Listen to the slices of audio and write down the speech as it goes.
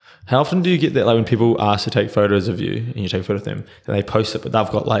How often do you get that, like when people ask to take photos of you and you take a photo of them and they post it, but they've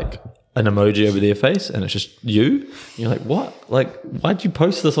got like an emoji over their face and it's just you? And you're like, what? Like, why'd you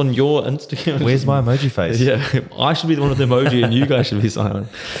post this on your Instagram? Where's my emoji face? Yeah, I should be the one with the emoji and you guys should be silent.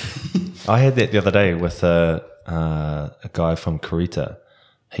 I had that the other day with a guy from Kurita.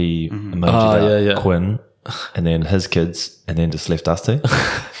 He emojied out Quinn and then his kids and then just left us two.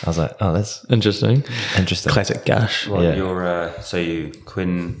 I was like, oh, that's interesting. Classic gash. Well, yeah.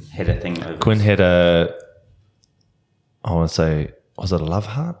 Quinn had a thing over. Quinn had I want to say, was it a love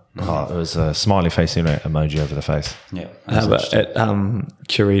heart? Oh, it was a smiley face emoji over the face. Yeah. But at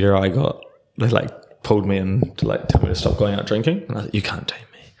Curita, they like pulled me in to like tell me to stop going out drinking. And I was like, you can't tame me.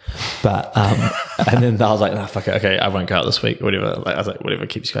 But, and then I was like, nah, fuck it. Okay, I won't go out this week or whatever. Like, I was like, whatever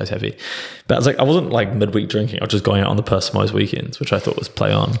keeps you guys happy. But I was like, I wasn't like midweek drinking. I was just going out on the Persimos weekends, which I thought was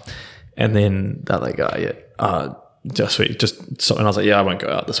play on. And then they're like, just sweet, just so. And I was like, yeah, I won't go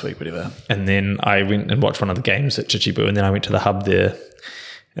out this week, whatever. And then I went and watched one of the games at Chichibu, and then I went to the hub there.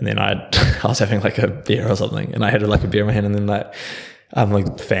 And then I was having like a beer or something, and I had like a beer in my hand, and then like,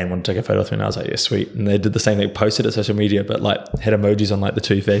 like fan wanted to take a photo with me, and I was like, yeah, sweet. And they did the same thing, posted it to social media, but like had emojis on like the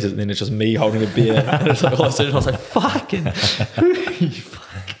two faces, and then it's just me holding a beer. And it's like all of a sudden I was like, fucking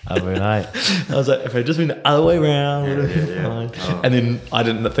overnight. I was like, if I'd just been the other way around, would have been fine. Oh. And then I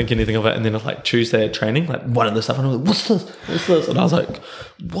didn't think anything of it. And then like Tuesday at training, like one of the stuff, and I was like, what's this? And I was like,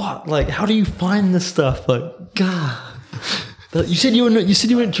 what? Like, how do you find this stuff? Like, God, you said you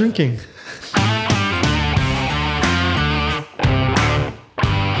weren't drinking.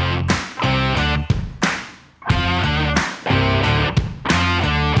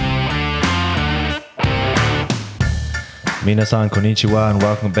 Minasan konnichiwa and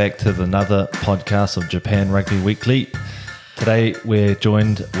welcome back to another podcast of Japan Rugby Weekly. Today we're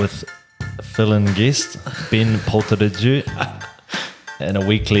joined with fill-in guest Ben Polteriju and a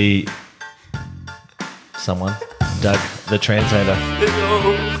weekly someone, Doug, the translator.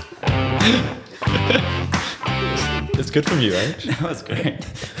 It's good from you, eh? That was great.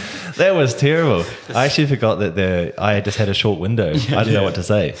 That was terrible. I actually forgot that I just had a short window. I didn't know what to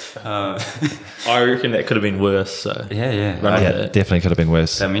say. I reckon that could have been worse. So Yeah. Definitely could have been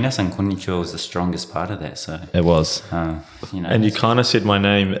worse. So minasan konnichiwa was the strongest part of that. So it was. And you kind of said my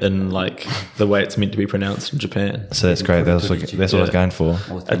name in like the way it's meant to be pronounced in Japan. So that's great. That's what I was going for.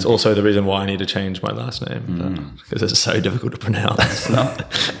 It's also the reason why I need to change my last name because it's so difficult to pronounce. It's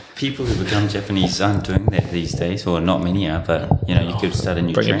not. People who become Japanese aren't doing that these days, or not many are. But you could start a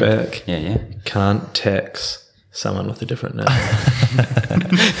new bring trend. It back. Yeah. Can't tax someone with a different name.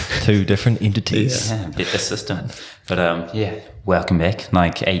 Two different entities. Yeah, bet the system. But welcome back.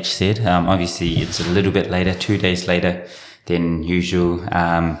 Like H said, obviously it's a little bit later, 2 days later than usual.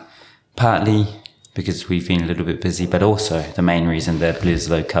 Partly because we've been a little bit busy, but also the main reason the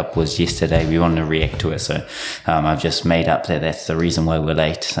Bledisloe Cup was yesterday. We wanted to react to it, so I've just made up that's the reason why we're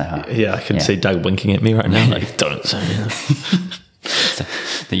late. So, I can see Doug winking at me right now. Like, don't say that. So,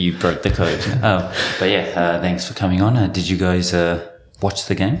 that you broke the code. Thanks for coming on. Did you guys watch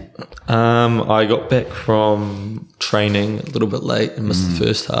the game? I got back from training a little bit late and missed the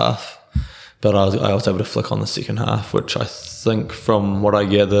first half, but I was able to flick on the second half, which I think, from what I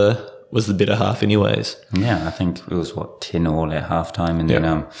gather, was the better half anyways. Yeah, I think it was 10-all at halftime, and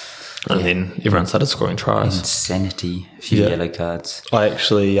then everyone started scoring tries. Insanity, a few yellow cards. I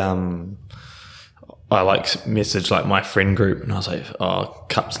actually messaged like my friend group, and I was like, "Oh,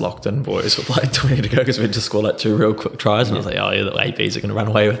 cup's locked in, boys, with like 20 to go because we had to score like 2 real quick tries." And I was like, "Oh yeah, the ABs are going to run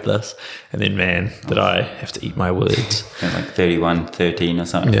away with this." And then, man, did I have to eat my words? Like 31-13 or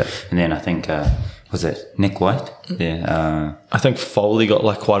something. Yeah. And then I think was it Nick White? Yeah. I think Foley got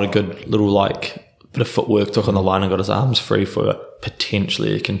like quite a good little like bit of footwork, took on the line and got his arms free for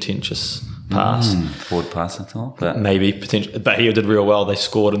potentially a contentious pass. Forward pass, I thought. But maybe potentially, but he did real well. They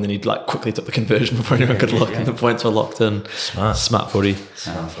scored and then he like quickly took the conversion before anyone could look, and the points were locked in. Smart footy.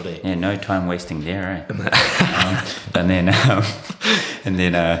 Yeah, no time wasting there, eh? And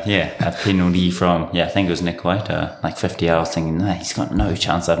then a penalty from I think it was Nick White, like 50 hours, thinking, no, he's got no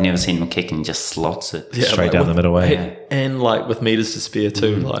chance. I've never seen him kick, and he just slots it straight down the middle way. And like with meters to spare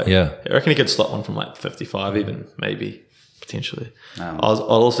too. I reckon he could slot one from like 55 even, maybe. Potentially. I'll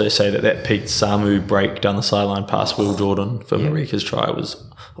also say that Pete Samu break down the sideline past Will Jordan for Marika's try was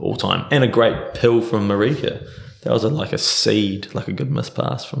all time, and a great pill from Marika. That was like a seed, like a good miss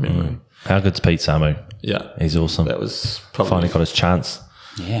pass from memory. How good's Pete Samu? Yeah, he's awesome. That was probably finally got his chance.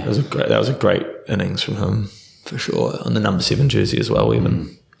 Yeah, that was a great innings from him for sure. On the number 7 jersey as well,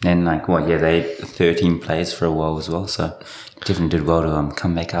 even. And they had 13 players for a while as well, so definitely did well to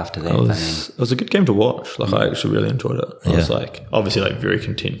come back after that. It was a good game to watch. Like I actually really enjoyed it. It was like obviously like very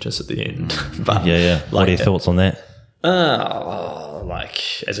contentious at the end. But What are your thoughts on that?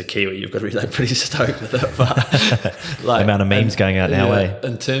 Like as a Kiwi, you've got to be like pretty stoked with it. But like The amount of memes going out now, eh?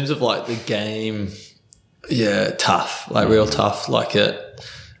 In terms of like the game, tough, like real tough. Like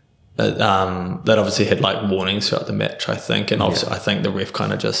that obviously had like warnings throughout the match, I think, and obviously I think the ref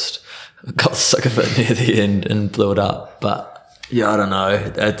kind of just got sick of it near the end and blew it up. But I don't know.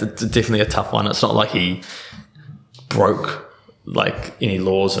 It's definitely a tough one. It's not like he broke like any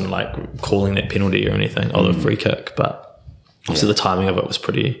laws and like calling that penalty or anything or the free kick, but obviously the timing of it was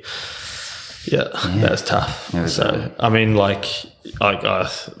pretty. That was tough. So I mean, like he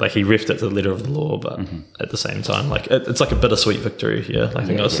reffed it to the letter of the law, but at the same time, like it's like a bittersweet victory. I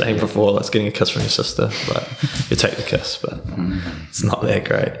think I was saying before, that's getting a kiss from your sister, but you take the kiss, but it's not that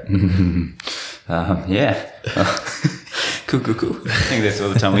great. Cool. I think that's all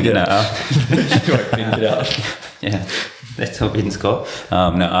the time we get now. Get out. Yeah, that's all Ben's got.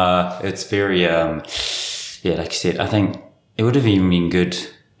 It's very like you said, I think it would have even been good,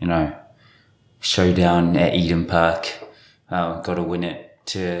 showdown at Eden Park. Got to win it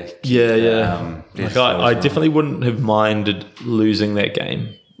to I definitely wouldn't have minded losing that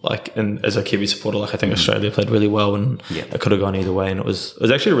game. Like, and as a Kiwi supporter, like I think Australia played really well, and it could have gone either way. And it was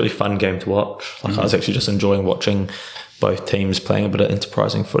actually a really fun game to watch. Like I was actually just enjoying watching both teams playing a bit of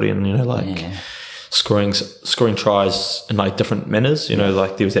enterprising footy, and scoring tries in like different manners.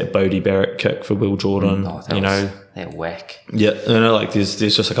 Like there was that Bodie Barrett kick for Will Jordan. That whack. Yeah, like there's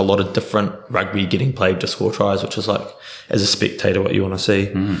just like a lot of different rugby getting played to score tries, which is like as a spectator what you want to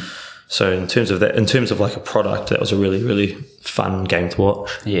see. So in terms of like a product, that was a really, really fun game to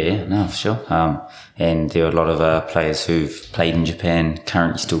watch. Yeah, no, for sure. And there are a lot of players who've played in Japan,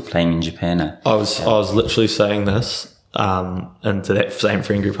 currently still playing in Japan. I was literally saying this, and to that same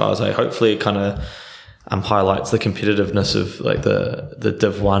friend group, I was like, hopefully it kind of highlights the competitiveness of like the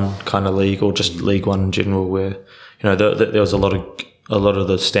Div 1 kind of league, or just League 1 in general, where there was a lot of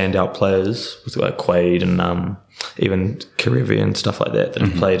the standout players with like Quaid and even Karevi and stuff like that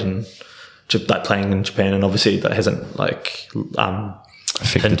have played in playing in Japan, and obviously that hasn't like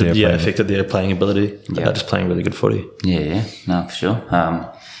affected their playing ability. They're just playing really good footy. Yeah, no, for sure.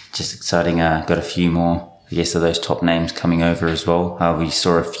 Just exciting. Got a few more, I guess, of those top names coming over as well. We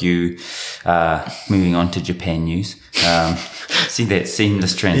saw a few moving on to Japan news. See that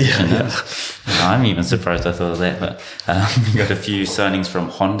seamless transition. I'm even surprised I thought of that. But we got a few signings from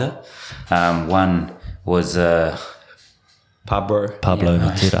Honda. One was Pablo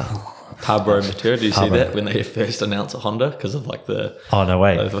Matera. Pablo Matera. Did you see that when they first announced Honda because of like the? Oh no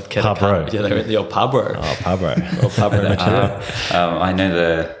way! With Pablo. Yeah, they went the old Pablo. Oh Pablo. Pablo Matera. I know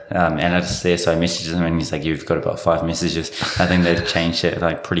the analyst there, so I messaged him and he's like, "You've got about 5 messages." I think they've changed it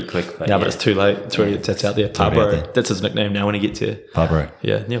like pretty quick. But but it's too late. That's out there. Pablo. That's his nickname now when he gets here. Pablo.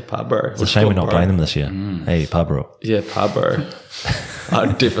 Yeah, Pablo. It's a shame we're not playing them this year. Hey, Pablo. Yeah, Pablo.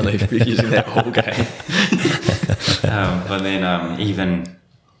 I'd definitely be using that whole game. But then even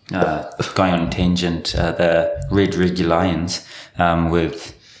going on tangent, the Red Reggie Lions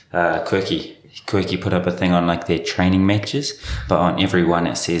with Quirky. Quirky put up a thing on like their training matches, but on every one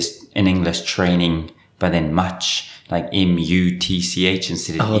it says in English training, but then much, like MUTCH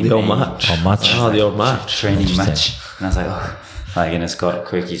instead of the old much. The old much. Training much. And I was like, and it's got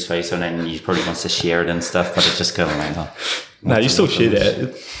Quirky's face on it, and he probably wants to share it and stuff, but it's just kind of like, no, you still share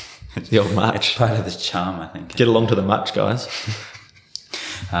that. The old match. It's part of the charm, I think. Get along to the match, guys.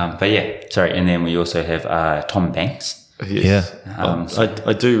 But yeah, sorry. And then we also have Tom Banks. Yes. Yeah.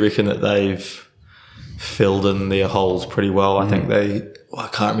 I do reckon that they've filled in their holes pretty well. I think I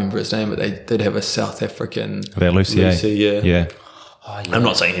can't remember his name, but they did have a South African. Lucy, yeah. Oh, yeah. I'm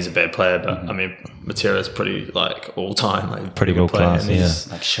not saying he's a bad player, but I mean, Matera's pretty like all time, like pretty good class.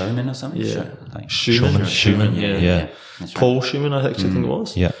 Like Showman or something. Yeah, Schumann. Yeah. Paul Schumann, I actually think it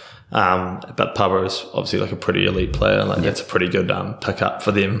was. Yeah. But Pablo is obviously like a pretty elite player. Like that's a pretty good pickup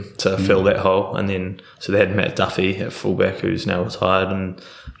for them to fill that hole. And then so they had Matt Duffy at fullback, who's now retired, and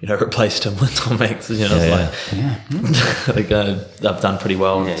replaced him with Tom Banks. They've done pretty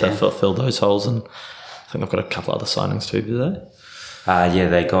well to fill those holes, and I think they've got a couple other signings too. Do they?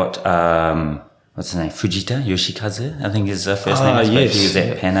 They got what's his name? Fujita Yoshikazu, I think is his first name. He was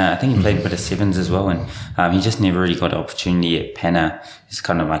at Pana. I think he played a bit of sevens as well, and he just never really got an opportunity at Pana. He's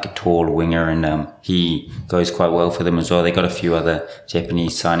kind of like a tall winger, and he goes quite well for them as well. They got a few other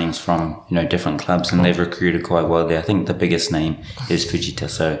Japanese signings from different clubs, and they've recruited quite well there. I think the biggest name is Fujita.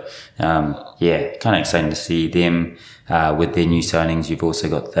 So kind of exciting to see them with their new signings. You've also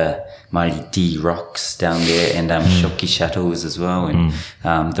got the mighty D Rocks down there, and Shoki Shuttles as well, and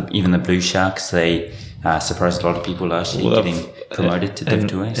even the Blue Sharks. They surprised a lot of people last year getting promoted to Div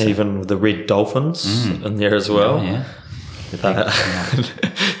 2A. So. Even the Red Dolphins in there as well. Oh, yeah. They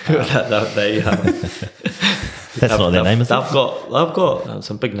That's not their name, is it? They've got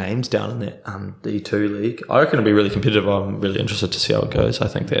some big names down in that D2 league. I reckon it'll be really competitive. I'm really interested to see how it goes. I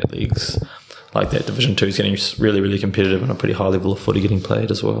think that league's like that Division 2 is getting really, really competitive, and a pretty high level of footy getting played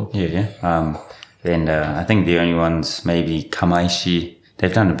as well. Yeah. And I think the only ones maybe Kamaishi.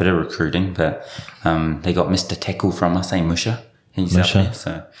 They've done a bit of recruiting, but they got Mr. Tackle from us, Musha. He's up there,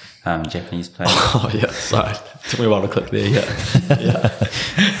 so Japanese player. Oh yeah, sorry, took me a while to click there.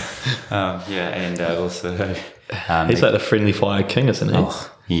 Yeah, and also he's like the friendly fire king, isn't he?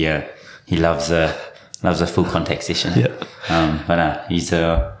 Oh, he loves a full contact session. Yeah, but he's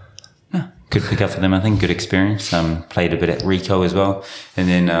good pick up for them. I think good experience. Played a bit at Rico as well, and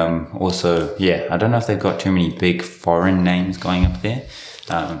then also I don't know if they've got too many big foreign names going up there.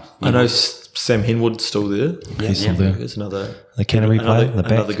 I know Sam Henwood's still there. Yeah, he's still there. There's another the Canterbury player, the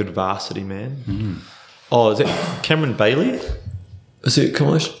back. Another good varsity man. Oh, is it Cameron Bailey? Is it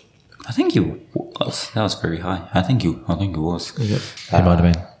Commotion? I think he was. That was very high. I think he was. Yeah. He might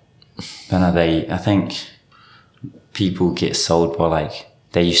have been. But no, I think people get sold by like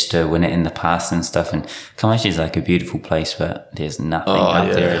they used to win it in the past and stuff. And Kamachi is like a beautiful place, but there's nothing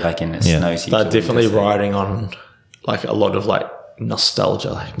out there like in the snow season. They're definitely riding on like a lot of like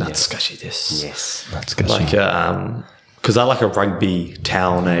nostalgia, like Natsukashi this. Yes. Natsukashi. Like because they're like a rugby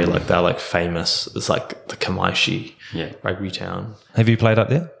town, like they're like famous. It's like the Kamaishi rugby town. Have you played up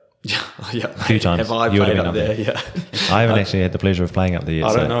there? Yeah. A few times. Have I You played would've up been there? up Yeah. I haven't actually had the pleasure of playing up there yet.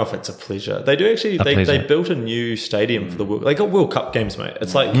 I don't know if it's a pleasure. They do actually. They built a new stadium for the World. They got World Cup games, mate.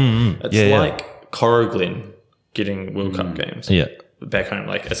 It's like like Coroglen getting World Cup games. Yeah. Back home,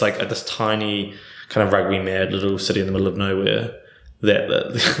 like it's like at this tiny kind of rugby mad little city in the middle of nowhere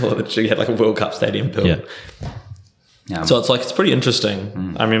that you had like a World Cup stadium built. Yeah. So it's pretty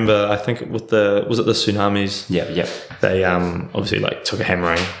interesting. I remember, I think was it the tsunamis? Yeah. They obviously like took a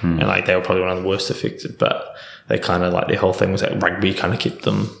hammering and like they were probably one of the worst affected, but they kind of like their whole thing was that rugby kind of kept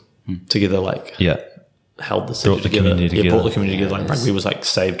them together, like held the city Brought the community together. brought the community together. Like rugby was like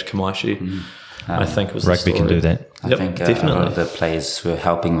saved Kamaishi. I think it was rugby can do that. I think definitely. a lot of the players were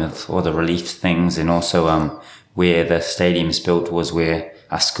helping with all the relief things, and also where the stadium's built was where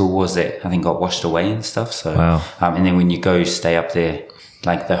our school was that I think got washed away and stuff. So, and then when you go stay up there,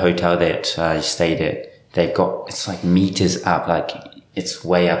 like the hotel that you stayed at, they've got, it's like meters up, like it's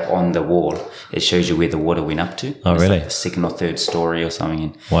way up on the wall. It shows you where the water went up to. Oh, it's really? Like the second or third story or something.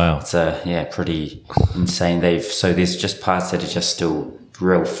 And wow. It's pretty insane. So there's just parts that are just still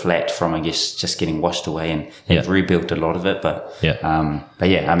real flat from, I guess, just getting washed away, and they've rebuilt a lot of it. But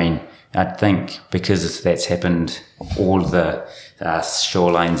I mean, I think because that's happened, all the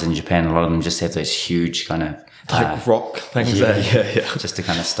shorelines in Japan, a lot of them just have those huge kind of like rock things just to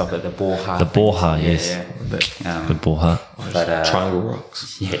kind of stop at the boha. The boha, yes. Good boha. But triangle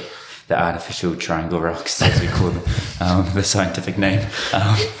rocks. Yeah, the artificial triangle rocks, as we call them, the scientific name.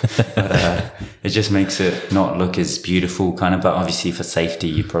 But it just makes it not look as beautiful, kind of. But obviously, for safety,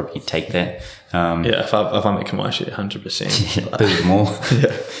 you probably take that. If I make Kamaishi, 100%. Build more.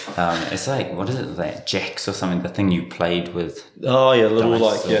 It's like, what is it, that Jax or something? The thing you played with. Oh yeah, little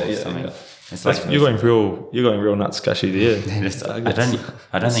dice like something. It's like you're going real Natsukashi there.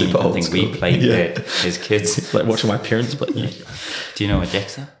 I don't think we played that as kids. Like watching my parents play. Do you know what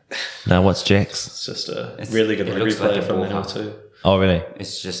Jax are? No, what's Jax? It's just a really good rugby player from Manawatu. Oh, really?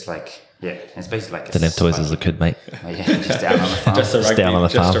 It's just like, it's basically like Didn't have toys as a kid, mate. Just down on the farm. Just down on the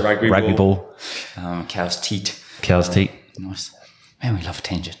farm. Just a rugby ball. Cow's teat. Cow's teat. Nice. Man, we love a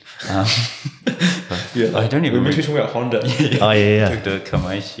tangent. I don't even remember talking about Honda. Oh, yeah. Took the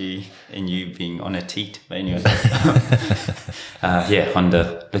Kamaishi and you being on a teat. But anyway.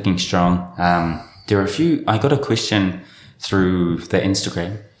 Honda looking strong. There are a few. I got a question through the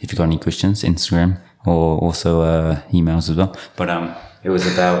Instagram. If you got any questions, Instagram, or also emails as well. But it was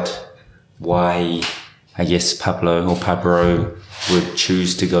about why, I guess, Pablo would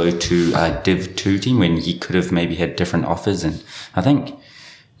choose to go to a Div 2 team when he could have maybe had different offers. And I think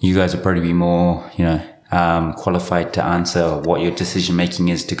you guys would probably be more, qualified to answer what your decision making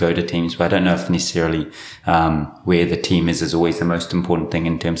is to go to teams. But I don't know if necessarily where the team is always the most important thing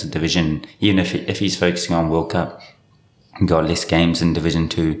in terms of division, even if he's focusing on World Cup. got less games in Division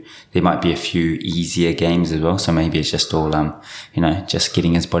 2. There might be a few easier games as well. So maybe it's just all, just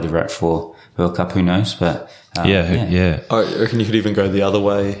getting his body right for World Cup. Who knows? But yeah. I reckon you could even go the other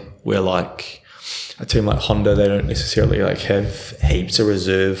way, where like a team like Honda, they don't necessarily like have heaps of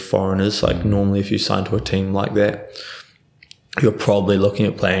reserve foreigners. Like normally, if you sign to a team like that, you're probably looking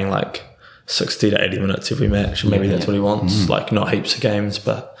at playing like 60 to 80 minutes every match, and maybe that's what he wants. Like not heaps of games,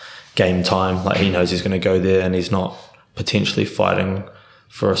 but game time. Like he knows he's going to go there, and he's not potentially fighting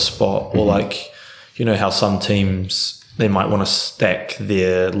for a spot. Or like, you know how some teams, they might want to stack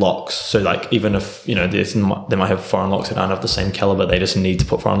their locks. So like even if, you know, they might have foreign locks that aren't of the same caliber, they just need to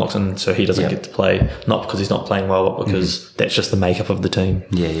put foreign locks in so he doesn't get to play, not because he's not playing well, but because that's just the makeup of the team.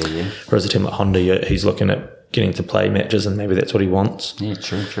 Yeah. Whereas a team like Honda, he's looking at getting to play matches, and maybe that's what he wants. Yeah,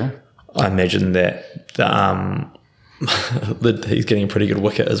 true. I imagine that he's getting a pretty good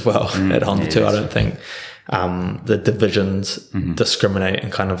wicket as well at Honda too. I don't think the divisions discriminate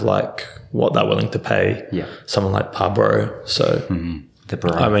in kind of like what they're willing to pay someone like Pabro. So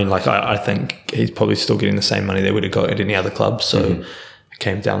I mean, like I think he's probably still getting the same money they would have got at any other club. So it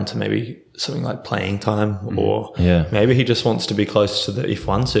came down to maybe something like playing time, or maybe he just wants to be close to the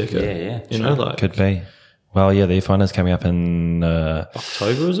F1 circuit. You know, like could be. Well, yeah, the F1 is coming up in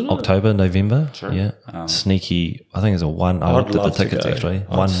October, isn't it? October, November. Sure. Yeah. Sneaky. I think it's a one. I looked at the tickets actually.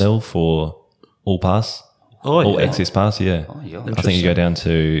 1-0 for all pass. All access pass, yeah. I think you go down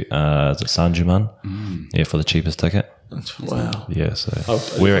to is it San German? Yeah, for the cheapest ticket. Wow. Yeah, so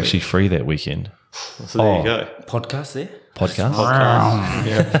we're actually free that weekend. So there you go. Podcast there? Podcast.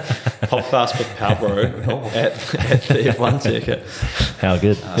 Yeah. Podcast with Pabro at the F1 circuit. How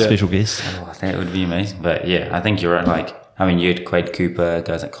good. Special guest. Oh, that would be amazing. But yeah, I think you're right. Like, I mean, you had Quade Cooper,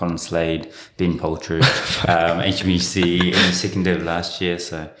 guys like Colin Slade, Ben Poultridge, HBC in the second div last year.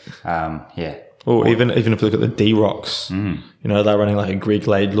 So, Or even if you look at the D-Rocks, you know, they're running like a Greg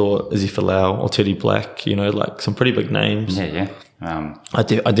Laidlaw, Izzy Folau, or Teddy Black, you know, like some pretty big names. Yeah. I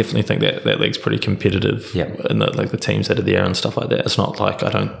definitely think that league's pretty competitive. Yeah. And the teams that are there and stuff like that. It's not like, I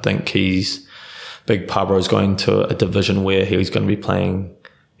don't think Big Pabro's going to a division where he's going to be playing,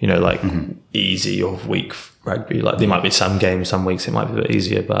 you know, like easy or weak rugby. Like there might be some games, some weeks it might be a bit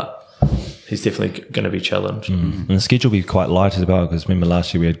easier, but he's definitely going to be challenged. And the schedule will be quite light as well, because remember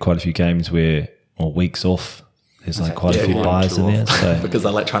last year we had quite a few games weeks off. There's like quite a few buys in there. So. Because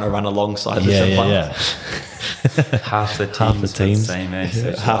they're like trying to run alongside the F1. Yeah. half the teams.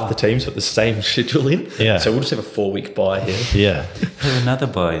 Half the teams with the same schedule in. Yeah. So we'll just have a 4-week bye here. Yeah. Have another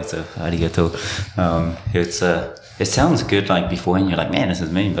buy. So arigato. It sounds good like beforehand. You're like, man, this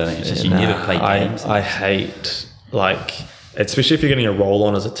is mean, but it's just you never play games. I hate like, especially if you're getting a roll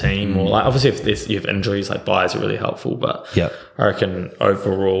on as a team, or like obviously if you have injuries, like buys are really helpful. But I reckon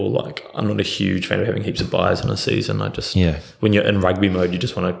overall, like I'm not a huge fan of having heaps of buys in a season. I just when you're in rugby mode, you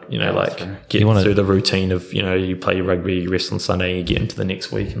just want to get through the routine of you play your rugby, you rest on Sunday, and you get into the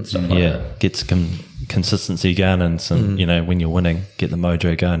next week and stuff like that. Get some consistency going, and some when you're winning, get the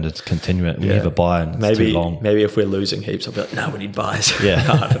mojo going to continue it. When you have a buy and it's too long. Maybe if we're losing heaps, I'll be like, no, we need buys. Yeah.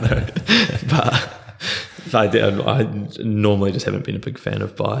 I don't know, but. I normally just haven't been a big fan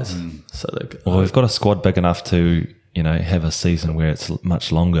of buys. So we've got a squad big enough to have a season where it's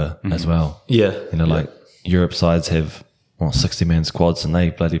much longer as well. Yeah, like Europe sides have 60-man squads, and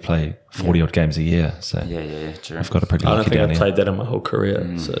they bloody play 40 odd games a year. So true. We've got a pretty. I don't lucky think down I've here. played that in my whole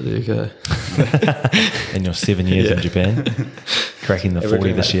career. So there you go. In your 7 years in Japan, cracking the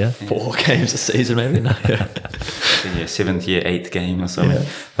 40 this year. 4 games a season, maybe. No, seventh year, 8th game or something.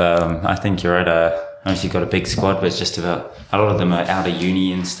 But I think you're right. Obviously you've got a big squad, but it's just about a lot of them are out of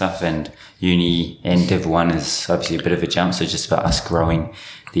uni and stuff, and uni and Div 1 is obviously a bit of a jump, so it's just about us growing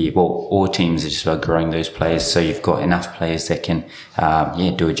all teams are just about growing those players, so you've got enough players that can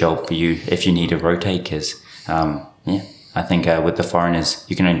do a job for you if you need to rotate, because I think with the foreigners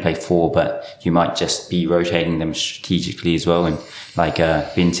you can only play 4, but you might just be rotating them strategically as well, and like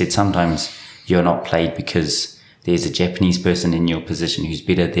Ben said, sometimes you're not played because there's a Japanese person in your position who's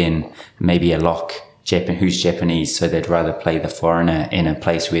better than maybe a lock who's Japanese, so they'd rather play the foreigner in a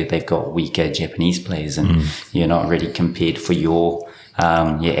place where they've got weaker Japanese players, and you're not really compared for your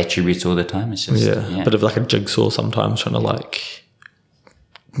attributes all the time. It's just a bit of like a jigsaw sometimes, trying to like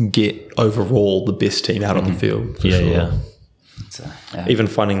get overall the best team out on the field. For sure. Even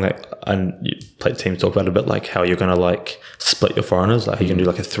finding that, and you play teams talk about a bit like how you're going to like split your foreigners, like you can do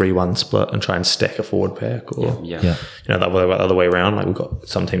like a 3-1 split and try and stack a forward pack, or the other way around. Like we've got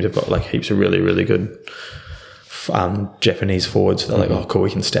some teams have got like heaps of really, really good Japanese forwards. They're like, oh cool,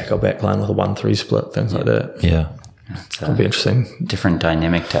 we can stack our back line with a 1-3 split, things like that. It's It'll be interesting. different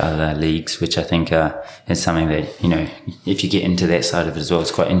dynamic to other leagues, which I think is something that, if you get into that side of it as well,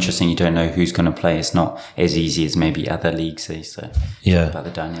 it's quite interesting. You don't know who's going to play. It's not as easy as maybe other leagues. So Yeah. about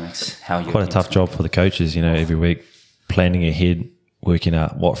the dynamics, how you Quite a tough job for the coaches, every week planning ahead, working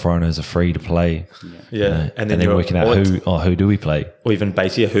out what foreigners are free to play. Yeah, And then working out who do we play. or even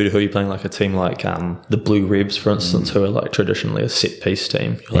basically who are you playing, like a team like the Blue Rebs, for instance, who are like traditionally a set piece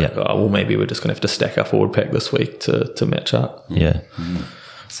team. You're like, oh, well, maybe we're just going to have to stack our forward pack this week to match up. Yeah.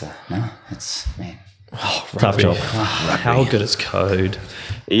 So, no, it's, man. Tough job. How good is code?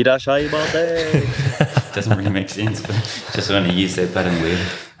 Doesn't really make sense, but just want to use that button word.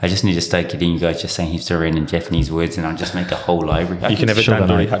 I just need to start getting you guys just saying heaps of random Japanese words, and I'll just make a whole library. You can have a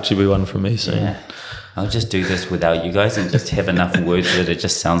Dandori Hachibu one from me soon. Yeah. I'll just do this without you guys and just have enough words that it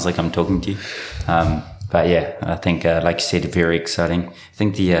just sounds like I'm talking to you. But yeah, I think, like you said, very exciting. I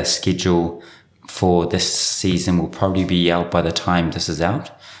think the schedule for this season will probably be out by the time this is out.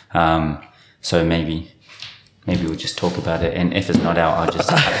 So maybe we'll just talk about it. And if it's not out, I'll just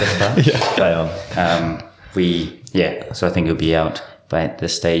cut this part. Go on. So I think it'll be out by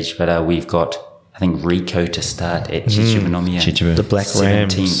this stage. But we've got, I think, Rico to start at Chichibunomiya. Chichibu. The Black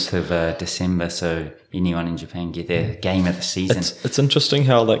Rams. 17th of December. So anyone in Japan get their game of the season. It's interesting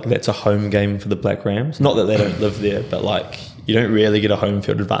how like that's a home game for the Black Rams. Not that they don't live there, but like you don't really get a home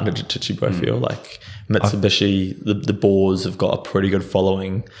field advantage at Chichibu. I feel like Mitsubishi, the Boars have got a pretty good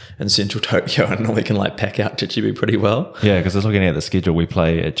following in Central Tokyo, and we can like pack out Chichibu pretty well. Yeah, because I was looking at the schedule. We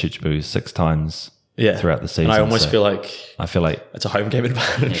play at Chichibu 6 times throughout the season. And I almost feel like it's a home game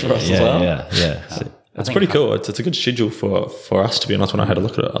advantage for us as well. Yeah. It's pretty cool. It's a good schedule for us, to be honest. When I had a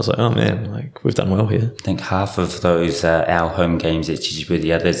look at it, I was like, oh man, like we've done well here. I think half of those are our home games at Chichibu,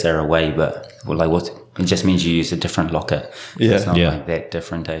 the others are away, but it just means you use a different locker. Yeah. It's not like that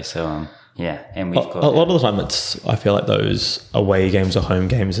different day. So and we've got a lot of the time I feel like those away games or home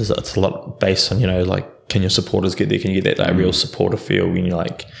games it's a lot based on, like, can your supporters get there? Can you get that like, real supporter feel when you're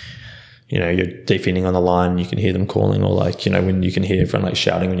like, you're defending on the line, you can hear them calling, or like, when you can hear everyone like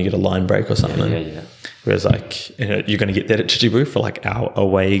shouting when you get a line break or something. Yeah. Whereas like, you're going to get that at Chichibu for like our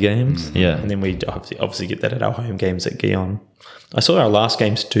away games. Yeah. And then we obviously get that at our home games at Gion. I saw our last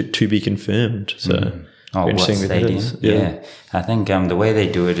games to be confirmed. So what stadium? Yeah. I think the way they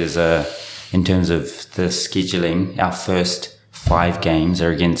do it is in terms of the scheduling, our first 5 games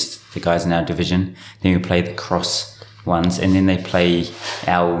are against the guys in our division. Then we play the cross ones, and then they play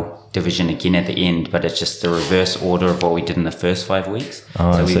our division again at the end, but it's just the reverse order of what we did in the first 5 weeks.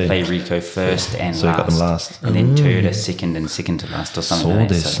 So we play Rico first and so last. We got them last. And then Toyota second and second to last or something like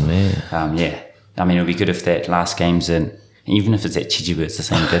that. So, I mean, it'll be good if that last game's in, even if it's at Chichibu, it's the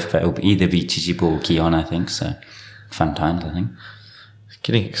same diff, but it'll either be Chichibu or Gion, I think. So fun times, I think.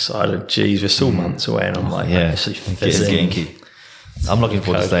 Getting excited. Jeez, we're still months away, and I'm like, actually fizzing. I'm looking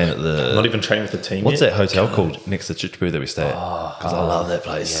forward to staying at I'm not even training with the team. What's that hotel called next to Chichibu that we stay at? Because I love that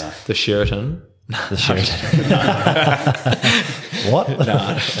place. Yeah. The Sheraton. The Sheraton. What?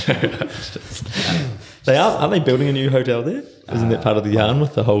 They aren't they building a new hotel there? Isn't that part of the yarn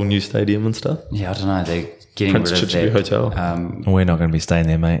with the whole new stadium and stuff? Yeah, I don't know. They're getting Prince rid of Chichibu that. Hotel. We're not going to be staying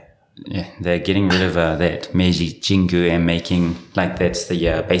there, mate. Yeah, they're getting rid of that Meiji Jingu and making, like, that's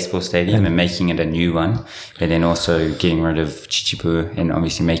the baseball stadium, and making it a new one. And then also getting rid of Chichibu and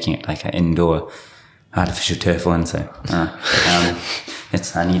obviously making it like an indoor artificial turf one. So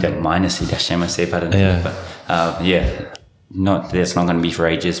it's I need a minus Hidashima but that's not going to be for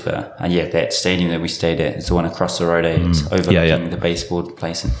ages. But that stadium that we stayed at is the one across the road. It's overlooking the baseball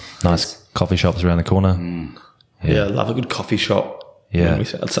place. And nice coffee shops around the corner. Yeah, I love a good coffee shop. Yeah.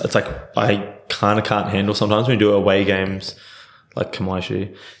 It's like I kind of can't handle sometimes when we do away games like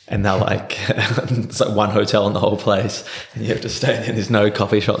Kamaishi, and they're like it's like one hotel in the whole place, and you have to stay there and there's no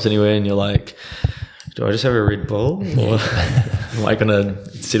coffee shops anywhere, and you're like, do I just have a Red Bull, or am I gonna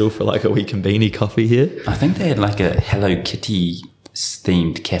settle for like a wee Konbini coffee here? I think they had like a Hello Kitty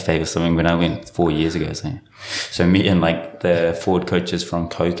themed cafe or something when I went 4 years ago. So me and like the forward coaches from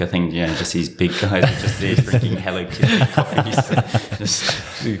Coke, I think, just these big guys are just there drinking Hello Kitty coffees.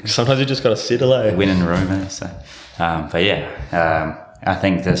 Sometimes you just got to settle, eh? Win in Roma. So, I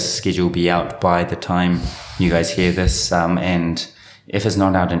think this schedule will be out by the time you guys hear this. And if it's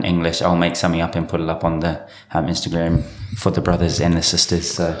not out in English, I'll make something up and put it up on the Instagram for the brothers and the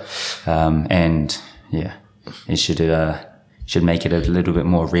sisters. So, it should make it a little bit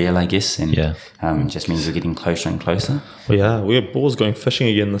more real, I guess, and it just means we're getting closer and closer. Well, yeah, we have Boars going fishing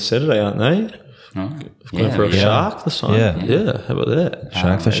again this Saturday, aren't they? Going for a shark this time. Yeah, how about that?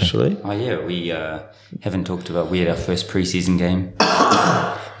 Shark fishing. Actually. Oh yeah, we haven't talked about. We had our first preseason game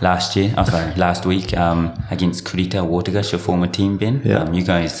last week against Kurita Watergush, your former team, Ben. Yeah. You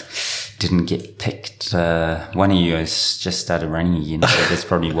guys didn't get picked. One of you guys just started running again, so that's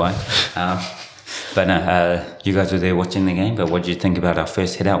probably why. But you guys were there watching the game. But what did you think about our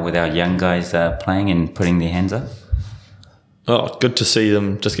first hit out with our young guys playing and putting their hands up? Oh, good to see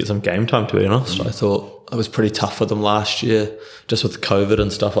them just get some game time, to be honest. I thought it was pretty tough for them last year, just with COVID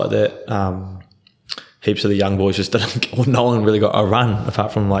and stuff like that. Heaps of the young boys just didn't, well, no one really got a run,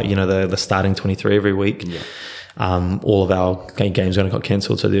 apart from the starting 23 every week. Yeah. All of our games only got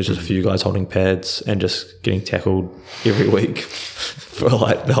cancelled, so there's just a few guys holding pads and just getting tackled every week for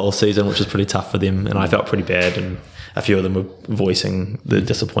like the whole season, which is pretty tough for them. And I felt pretty bad, and a few of them were voicing the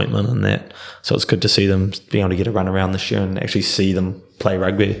disappointment in that. So it's good to see them being able to get a run around this year and actually see them play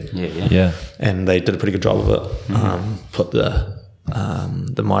rugby. Yeah. And they did a pretty good job of it. Put the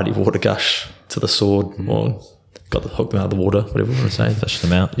mighty Watergush to the sword, or hooked them out of the water, whatever you want to say. Fished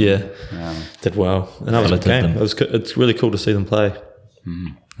them out. Yeah. Did well. And that was a good game. It's really cool to see them play.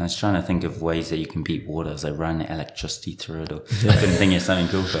 I was trying to think of ways that you can beat water, as I run electricity through it. Or I couldn't think of something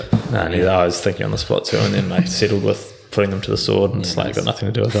cool, but No, neither. I was thinking on the spot too, and then I settled with putting them to the sword, and it's like got nothing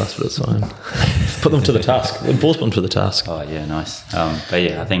to do with us, but it's fine. Put them to the task. The balls put them to the task. Oh yeah, nice. But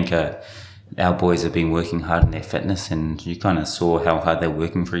yeah, I think our boys have been working hard on their fitness, and you kind of saw how hard they're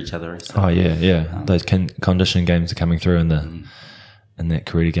working for each other. So. Oh yeah. Those conditioning games are coming through in that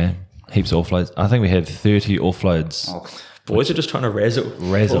Karita game. Heaps of offloads. I think we had 30 offloads. Boys are just trying to razzle.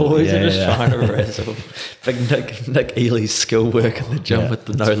 Razzle, Boys yeah, are just yeah. trying to razzle. Big Nick Ely's skill work in the gym with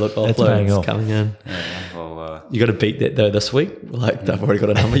the no-look It's paying offloads off. coming in. Yeah, well, You got to beat that though this week. Like they've already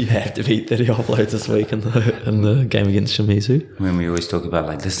got a number. You have to beat 30 offloads this week in the game against Shimizu. when we always talk about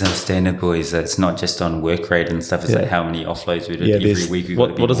like this is our standard, boys, it's not just on work rate and stuff. It's like how many offloads we did every week.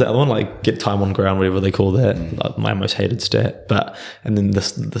 What is that other one? Like get time on ground, whatever they call that. Like my most hated stat. And then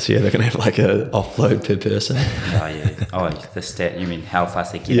this year they're gonna have like a offload per person. Oh yeah. Oh, the stat. You mean how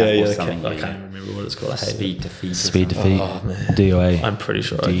fast they get Yeah, up or I something? can't remember what it's called. I hate it. Speed defeat. Speed defeat. Oh, man. DOA. I'm pretty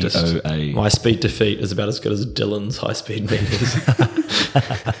sure DOA. my speed defeat is about as good as Dylan's high speed meters.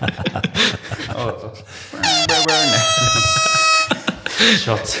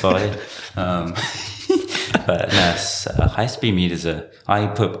 Shots fired. But no, high speed meters I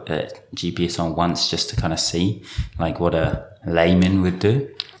put GPS on once just to kind of see like what a layman would do,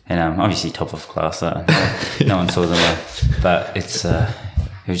 and obviously top of class. No one saw them, but it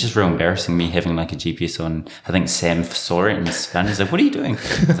was just real embarrassing me having like a GPS on. I think Sam saw it and he's found. He's like, "What are you doing?"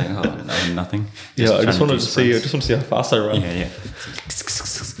 I was like, "Oh, no, nothing." I just trying wanted do to see. I sprints. just want to see how fast I run. Yeah.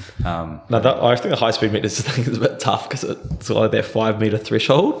 I think the high speed meters thing is a bit tough because it's like that 5 meter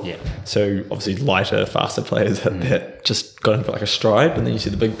threshold. Yeah. So obviously lighter, faster players hit that just got into like a stride, and then you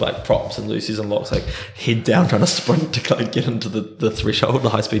see the big like props and Lucy's and locks like head down trying to sprint to kind of get into the threshold, the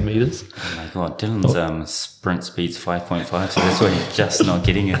high speed meters. Oh my god, Dylan's sprint speed's 5.5, so that's why you're just not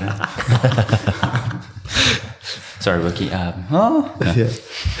getting it. Sorry, rookie.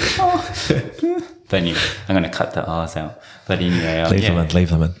 But anyway, I'm going to cut the R's out. But anyway, Leave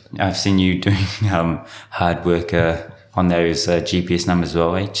them in. I've seen you doing hard work on those GPS numbers as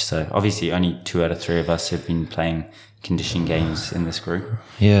well, H. So obviously only 2 out of 3 of us have been playing condition games in this group.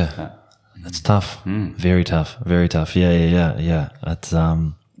 Yeah. It's tough. Very tough. Very tough. Yeah. It's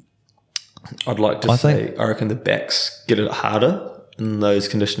I'd like to say I reckon the backs get it harder in those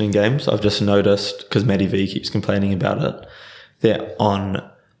conditioning games. I've just noticed, because Matty V keeps complaining about it, that on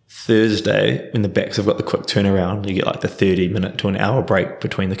Thursday, when the backs have got the quick turnaround, you get like the 30-minute to an hour break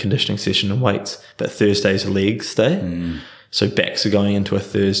between the conditioning session and weights. But Thursday's legs day. So backs are going into a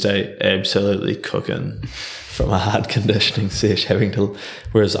Thursday absolutely cooking from a hard conditioning sesh,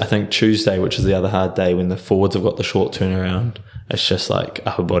 whereas I think Tuesday, which is the other hard day, when the forwards have got the short turnaround, it's just like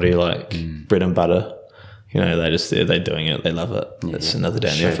upper body, like bread and butter. They're doing it. They love it. It's another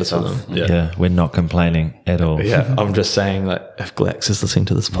day in the office for them. yeah, we're not complaining at all. Yeah, I'm just saying that if Glex is listening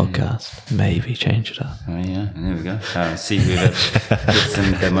to this podcast, maybe change it up. Oh yeah, and there we go. See whoever gets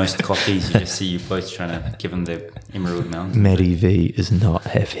in the most copies. You just see you both trying to give them the Emerald Mountain. Matty V is not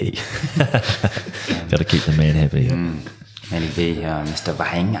happy. Got to keep the man happy. Matty V, Mr.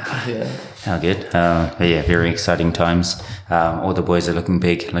 Vahenga. Yeah. How good. But yeah, very exciting times. All the boys are looking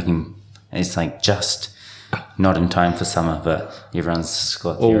big. It's like just not in time for summer, but everyone's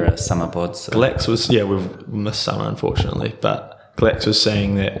got their summer bods. So. Glex was, we've missed summer unfortunately, but Glex was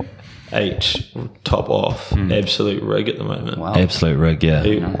saying that H will top off absolute rig at the moment. Wow. Absolute rig, yeah.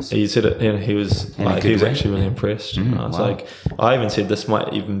 He said it, and he was actually really impressed. I was like, I even said this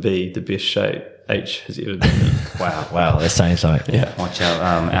might even be the best shape H has ever been in. Wow, that's saying something. Yeah. Watch out.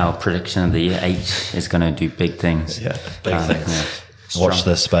 Our prediction of the year, H is going to do big things. Yeah, big things. Yeah. Watch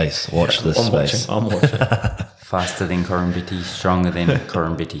this space. Watch this I'm space. watching. I'm watching. Faster than Corumbiti, stronger than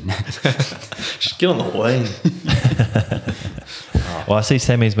Corumbiti. Just get on the way. Well, I see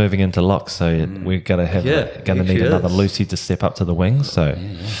Sammy's moving into lock, so we're gonna need he another is. Lucy to step up to the wings. So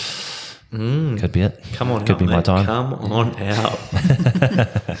could be it. Come on, could out, be my mate. time. Come on out.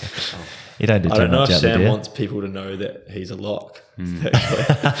 You don't do I too don't know much if out there, Sam do you? wants people to know that he's a lock. Actually.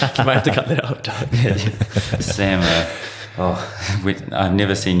 You might have to cut that out, Doug. Sam, I've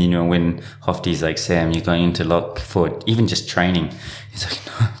never seen anyone when Hofty's like, Sam, you're going into lock for even just training. He's like,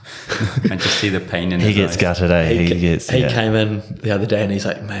 no. I just see the pain in his He gets eyes. gutted, eh? He came in the other day and he's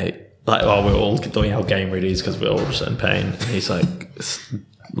like, mate, like, we're all doing our game readies because we're all just in pain. And he's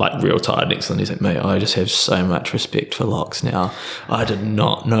like real tired next to him. He's like, mate, I just have so much respect for locks now. I did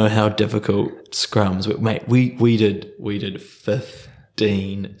not know how difficult scrums were. Mate, we did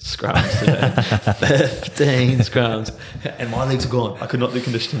 15 scrums today. 15 scrums. And my legs are gone. I could not do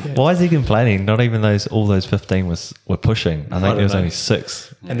conditioning games. Why is he complaining? Not even all those 15 were pushing. I think don't there was know. only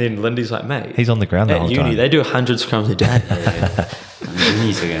 6. And then Lindy's like, mate, He's on the ground the at whole uni, time. they do 100 scrums a day. You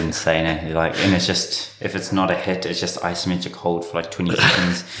need to go insane. And it's just, if it's not a hit, it's just isometric hold for like 20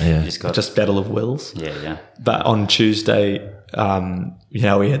 seconds. Yeah. You just got, Just battle of wills. yeah. But on Tuesday, we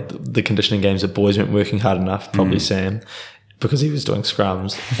had the conditioning games. The boys weren't working hard enough, probably Sam, because he was doing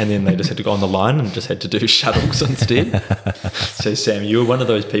scrums. And then they just had to go on the line and just had to do shuttles instead. So, Sam, you were one of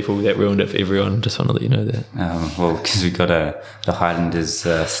those people that ruined it for everyone. Just want to let you know that. Well, because we got the Highlanders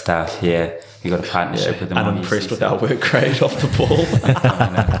staff here. We got a partnership with them. Unimpressed with our work rate off the ball.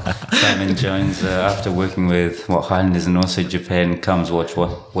 Simon Jones, after working with Highlanders and also Japan, comes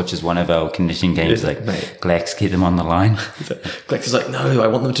watches one of our conditioning games. Yeah, Like, mate. Glax, get them on the line. Glex is like, no, I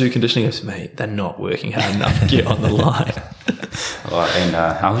want them to do conditioning games. Mate, they're not working hard enough. Get on the line. And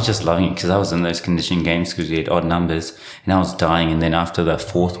I was just loving it because I was in those conditioning games because we had odd numbers and I was dying. And then after the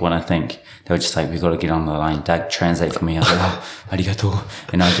fourth one, I think they were just like, we got to get on the line. Doug, translate for me. I was like, arigato.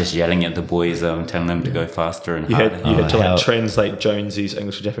 And I was just yelling at the boys, telling them to go faster and You harder. had to how- translate Jonesy's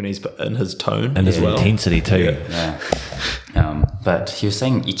English to Japanese, but in his tone and as his well. intensity too. Yeah. But he was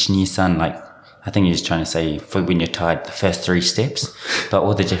saying Ichi-ni-san, like, I think he was trying to say for when you're tired, the first 3 steps. But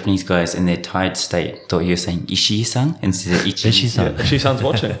all the Japanese guys in their tired state thought he was saying Ishii-san instead of Ichi-ni-san. Ishii-san. She-san's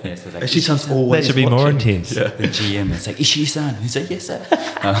watching. Yeah, so like, She-san's That always should be more watching. intense. Yeah. The GM is like, Ishii-san. He's like, yes, sir.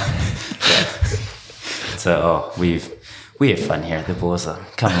 So we have fun here at the Borsa.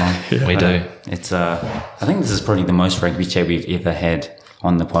 Come on. We do. It's I think this is probably the most rugby chat we've ever had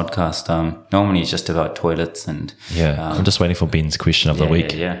on the podcast. Normally it's just about toilets and I'm just waiting for Ben's question of the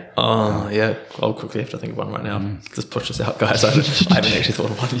week. Yeah. Oh, yeah. I'll quickly have to think of one right now. Just push this out, guys. I haven't actually thought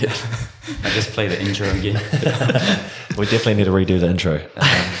of one yet. I just play the intro again. We definitely need to redo the intro.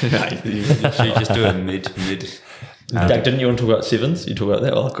 Should we just do a mid? Doug, didn't you want to talk about sevens? You talk about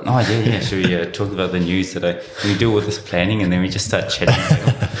that? Oh yeah. Should we talk about the news today? We do all this planning and then we just start chatting.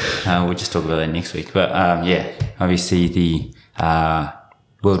 We'll just talk about that next week. But obviously the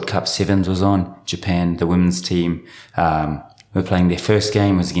World Cup Sevens was on. Japan, the women's team, were playing their first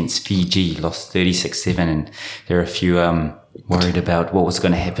game was against Fiji, lost 36-7, and there are a few worried about what was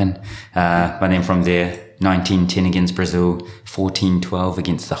going to happen. But then from there, 19-10 against Brazil, 14-12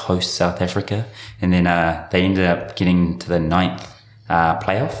 against the host South Africa, and then they ended up getting to the 9th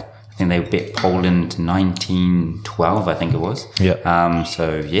playoff. I think they bet Poland 19-12, I think it was. Yeah.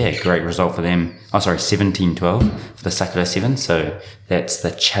 So yeah, great result for them. 17-12 for the Sakura Seven. So that's the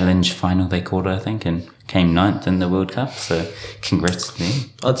challenge final they called it, I think, and came 9th in the World Cup. So congrats to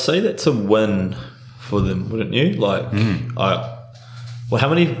them. I'd say that's a win for them, wouldn't you? Like, how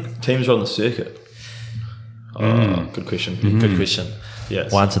many teams are on the circuit? Good question. Good question. Yeah.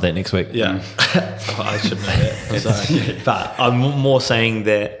 We'll answer that next week. Yeah. I should know that. Sorry. But I'm more saying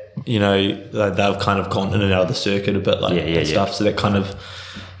that, they've kind of gone in and out of the circuit a bit, like, and stuff. So that kind of,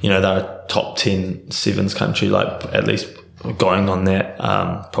 they're a top 10 sevens country, like, at least going on that,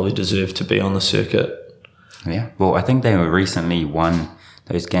 probably deserve to be on the circuit. Yeah. Well, I think they were recently won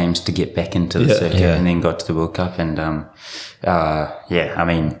those games to get back into the circuit and then got to the World Cup. And, I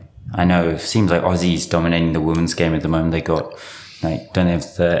mean, I know it seems like Aussie's dominating the women's game at the moment. They got, don't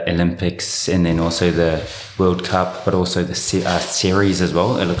have the Olympics and then also the World Cup, but also the series as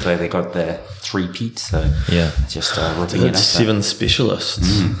well. It looks like they got the three-peat, so just ripping it It's up. 7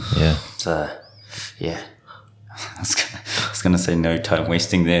 specialists. Yeah. It's, I was going to say no time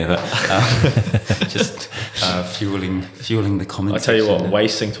wasting there, but just fueling the comment. I tell you what, section.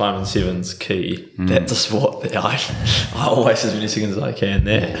 wasting time in sevens key. That's a sport that I'll waste as many seconds as I can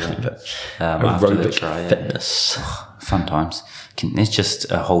there. After the Aerobic try, fitness. Fun times. It's just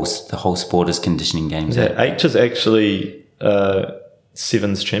the whole sport is conditioning games. Yeah, H is actually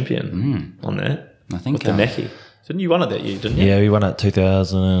sevens champion on that. I think with the Mackie. Didn't you won it that year? Didn't you? Yeah, we won it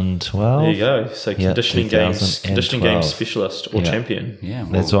 2012. There you go. So conditioning games 2012. specialist or champion. Yeah,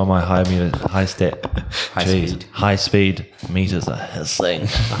 well, That's why my high stat, speed. high speed meters are hissing.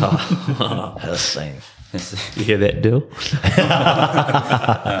 Hissing. You hear that, Dill?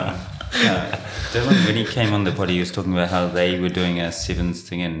 Dylan, when he came on the pod, he was talking about how they were doing a sevens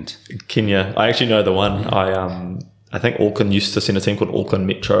thing, and Kenya. I actually know the one. I think Auckland used to send a team called Auckland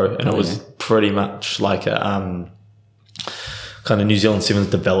Metro, and it was pretty much like a kind of New Zealand Sevens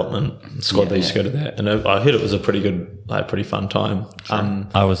development squad. They used to go to that, and I heard it was a pretty good, like pretty fun time.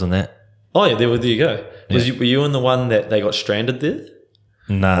 I was in that. Oh yeah, there you go. Were you in the one that they got stranded there?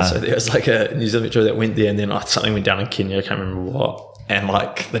 Nah. So there was like a New Zealand Metro that went there, and then something went down in Kenya. I can't remember what, and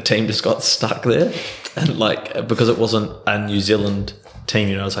like the team just got stuck there, and like because it wasn't a New Zealand team,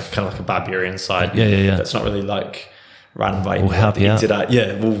 you know, it's like kind of like a barbarian side. Yeah. It's not really like run by help you out.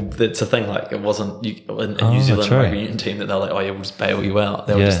 Yeah, well, that's the thing. Like, it wasn't a New Zealand rugby union team that they're like, oh yeah, we'll just bail you out.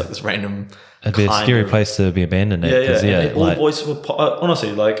 They were just like this random. It'd be a scary place to be abandoned at. And all like, boys were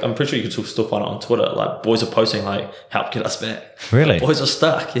honestly, like, I'm pretty sure you could still find it on Twitter. Like, boys are posting like, help get us back. Really? Like, boys are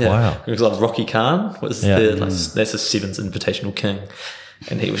stuck. Yeah. Wow. Because like Rocky Khan was that's a sevens invitational king,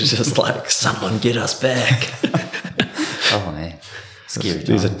 and he was just like, someone get us back. oh man, scary.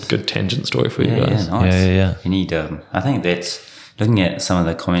 There's a good tangent story for you guys. Yeah, nice. Yeah. You need. I think that's looking at some of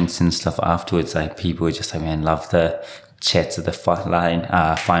the comments and stuff afterwards. Like people were just like, man, love the chats of the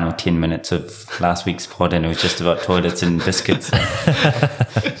final 10 minutes of last week's pod, and it was just about toilets and biscuits.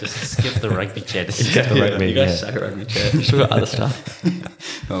 Just skip the rugby chat. You guys suck at rugby chat. You still got other stuff.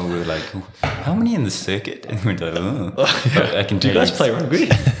 Oh, we were like, how many in the circuit? And we're like, oh. I can Do tell you guys play rugby?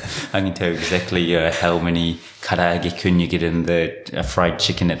 I can tell you exactly how many karaage kun you get in the fried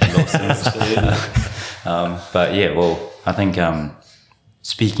chicken at the Lawson's. But yeah, well, I think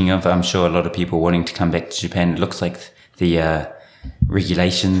speaking of, I'm sure a lot of people wanting to come back to Japan. It looks like the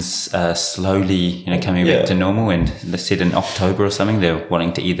regulations are slowly, coming back to normal. And they said in October or something, they're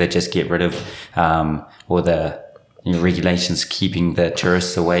wanting to either just get rid of or the regulations keeping the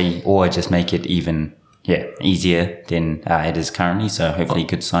tourists away, or just make it even easier than it is currently. So hopefully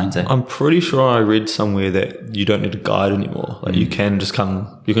good signs there. I'm pretty sure I read somewhere that you don't need a guide anymore. Like you can just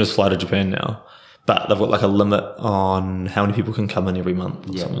fly to Japan now, but they've got like a limit on how many people can come in every month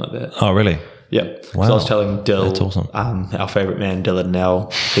or something like that. Oh, really? Yeah. Wow. So I was telling Dill, that's awesome. Our favourite man, Dylan now,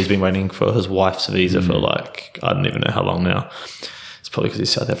 he's been waiting for his wife's visa for like, I don't even know how long now. It's probably because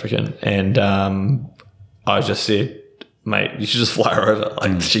he's South African. And I just said, mate, you should just fly her over.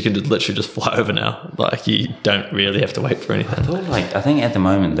 Like she can literally just fly over now. Like you don't really have to wait for anything. I think at the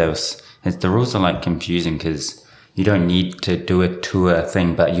moment the rules are like confusing because you don't need to do a tour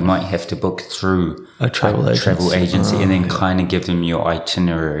thing, but you might have to book through a travel agency and then kind of give them your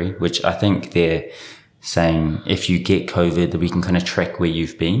itinerary, which I think they're saying if you get COVID, we can kind of track where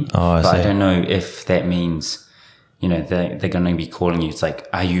you've been. I I don't know if that means, they're going to be calling you. It's like,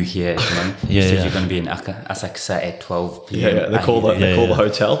 are you here? You said you're going to be in Asakusa at 12 p.m. Yeah, they call the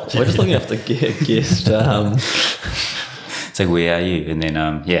hotel. We're just looking after guest. It's like, where are you? And then,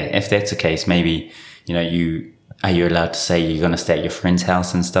 if that's the case, maybe, are you allowed to say you're going to stay at your friend's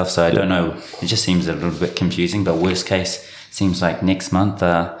house and stuff? So I don't know. It just seems a little bit confusing. But worst case, seems like next month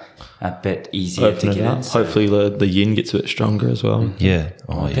a bit easier to get in. So. Hopefully the yen gets a bit stronger as well. Yeah.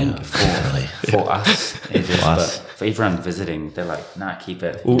 I think for us, it is. But for everyone visiting, they're like, nah, keep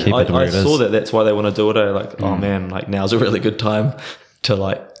it. Well, keep it where it is. I saw that. That's why they want to do it. Like, oh man, like now's a really good time to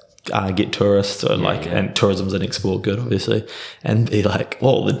like get tourists or and tourism's an export good obviously, and be like,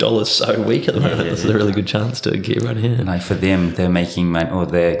 oh, the dollar's so weak at the moment, this is a really good chance to get right here. Like for them, they're making money or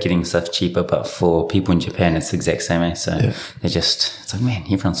they're getting stuff cheaper, but for people in Japan it's the exact same way. So they're just, it's like, man,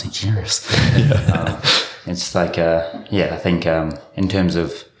 everyone's so generous. It's like I think in terms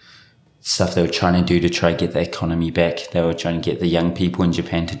of stuff they were trying to do to try to get the economy back, they were trying to get the young people in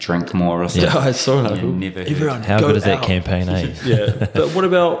Japan to drink more or something. Yeah, I saw that. Everyone, how good is that campaign, eh? Yeah, but what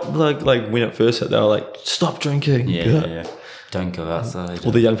about like when it first hit, they were like, stop drinking. Yeah. Don't go outside.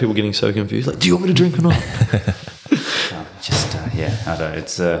 All the young people getting so confused, like, do you want me to drink or not? I don't know.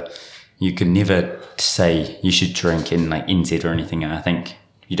 It's you could never say you should drink in like NZ or anything. I think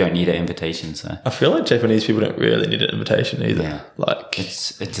you don't need an invitation. So I feel like Japanese people don't really need an invitation either. Yeah. Like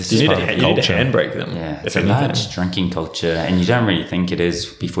it's you need to handbrake them. Yeah, it's a large drinking culture, and you don't really think it is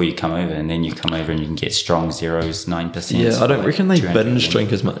before you come over, and then you come over and you can get strong 0s, 9%. Yeah, I don't reckon they binge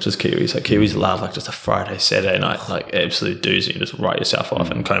drink as much as Kiwis. Like Kiwis love like just a Friday, Saturday night, like absolute doozy, and just write yourself off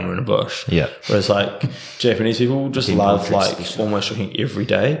and coma in a bush. Yeah. Whereas like Japanese people just love like almost drinking every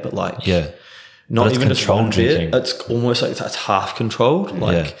day, but like not it's even just controlled one beer. drinking. It's almost like it's half controlled.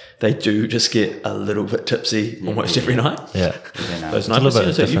 Like Yeah. they do just get a little bit tipsy almost every night. Yeah. Those a little bit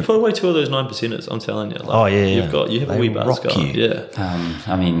 9%ers. You different. put away 2 of those 9%ers. I'm telling you. Like, Oh, yeah, You yeah. have a They wee buzz rock going. you. Yeah.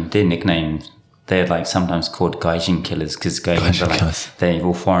 I mean, their nickname, they're like sometimes called gaijin killers because gaijins Gaijin are like, killers. they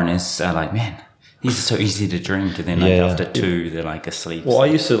all foreigners are like, man, these are so easy to drink. And then like Yeah. after 2, they're like asleep. Well, I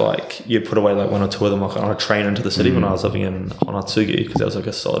used to like, you put away like 1 or 2 of them like on a train into the city when I was living in Honatsugi because that was like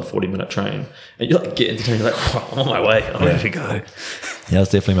a solid 40-minute train. And you like get into town, you're like, I'm on my way. I'm ready to go. Yeah, it was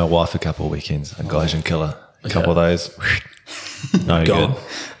definitely my wife a couple of weekends. A Gaijin killer. A couple of those. No Gone.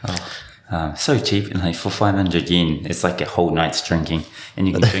 good. So cheap, and like for 500 yen, it's like a whole night's drinking, and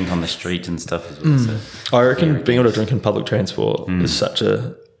you can drink on the street and stuff as well. So I reckon being able to drink in public transport is such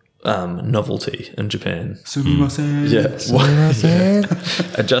a novelty in Japan. Yeah.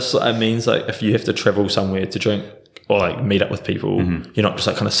 It just it means like if you have to travel somewhere to drink or like meet up with people, you're not just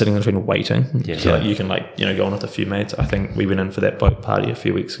like kind of sitting in the train waiting. Yeah. So like you can like, go on with a few mates. I think we went in for that boat party a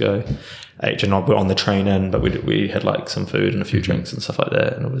few weeks ago. H and I were on the train in, but we had like some food and a few drinks and stuff like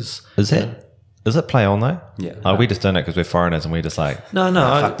that. And it was Is it play on though? Yeah. We just don't know because we're foreigners and we just like no.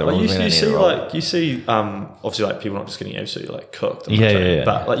 fuck the rules, we don't You need see to roll. like you see obviously like people not just getting absolutely like cooked. on the Yeah, train, yeah, yeah.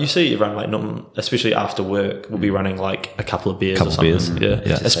 But like you see everyone like not especially after work will be running like a couple of beers Couple or something. beers.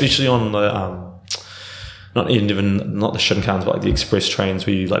 Yeah. Yeah. Especially on the not the Shinkans, but like the express trains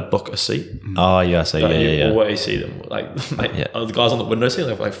where you like book a seat. Oh yeah, so Like, you yeah. always see them like mate, Yeah. the guys on the window seat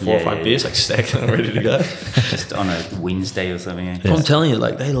like 4 or 5 yeah, beers like stacked and ready to go. just on a Wednesday or something. Eh? I'm telling you,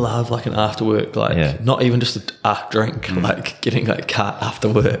 like they love like an after work, like Yeah. not even just a drink, like getting like cut after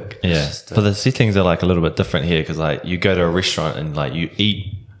work. Yeah, but the settings are like a little bit different here because like you go to a restaurant and like you eat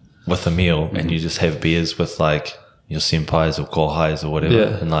with a meal and you just have beers with like your senpais or kohais or whatever,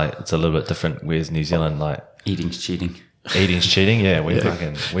 Yeah. and like it's a little bit different. Whereas New Zealand, like Eating's cheating. eating's cheating. Yeah, we're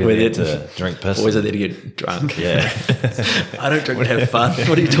there to drink piss. Boys are there to get drunk. Yeah, I don't drink to have fun.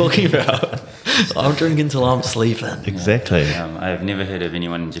 What are you talking about? I'm drinking till I'm sleeping. exactly. I've never heard of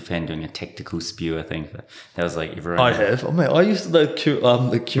anyone in Japan doing a tactical spew. I think but that was like everyone. I have. Oh, mate, I used to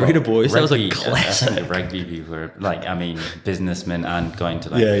the curator boys. That was Rugby, like I think classic. the rugby people are like, I mean, businessmen aren't going to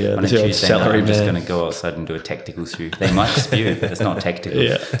like Yeah, yeah, on a the old Tuesday night. salary I'm just man. going to go outside and do a tactical spew. They might spew, but it's not tactical.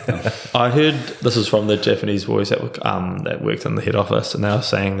 Yeah, I heard this is from the Japanese boys that worked in the head office, and they were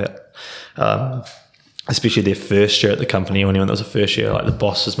saying that, especially their first year at the company, when there was a first year, like the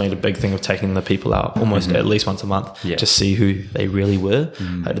boss has made a big thing of taking the people out almost at least once a month Yeah. to see who they really were.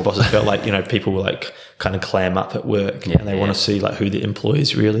 Like the bosses felt like people were like kind of clam up at work, Yeah, and they want to see like who the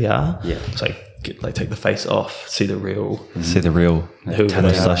employees really are. Yeah. It's like take the face off, see the real See the real who they are.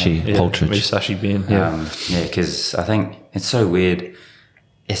 Musashi Poltridge. Musashi Ben. Yeah. Because I think it's so weird.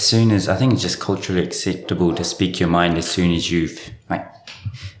 As soon as I think it's just culturally acceptable to speak your mind as soon as you've like.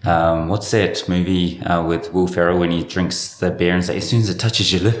 What's that movie with Will Ferrell when he drinks the beer and say, as soon as it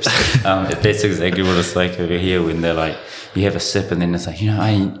touches your lips? That's exactly what it's like over here when they're like, you have a sip and then it's like,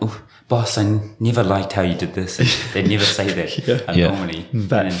 boss, I never liked how you did this. And they never say that Yeah. normally.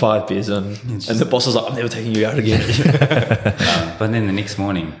 About And 5 beers in, and the boss is like, I'm never taking you out again. but then the next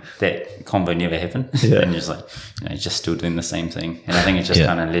morning, that combo never happened. Yeah. And you're just like, just still doing the same thing. And I think it's just Yeah.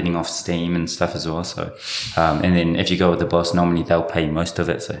 kind of letting off steam and stuff as well. So, and then if you go with the boss, normally they'll pay most of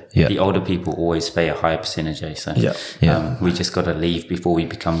it. So Yeah. the older people always pay a higher percentage. So Yeah. Yeah. we just got to leave before we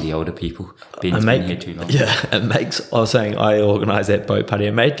become the older people. Ben's It been here too long. Yeah, it makes. I was saying I organised that boat party.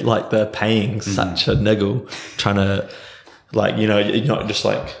 It made like the paying such a niggle, trying to like you're not just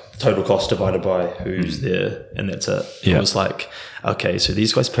like total cost divided by who's there, and that's it. Yeah. It was like, okay, so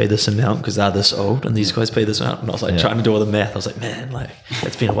these guys pay this amount because they're this old, and these guys pay this amount. And I was like trying to do all the math. I was like, man, like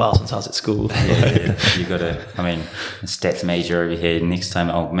it's been a while since I was at school. You got to, stats major over here. Next time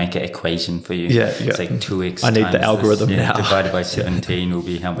I'll make an equation for you. Yeah, It's like 2x. I need the times algorithm this, now. Divided by 17 will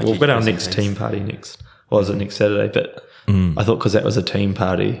be how much We've each got our person next pays. team party next. Well, was it next Saturday? But I thought because that was a team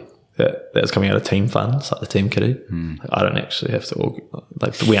party that was coming out of team funds, like the team kitty. Like, I don't actually have to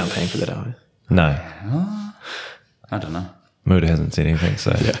we aren't paying for that, are we? No, I don't know. Muda hasn't said anything,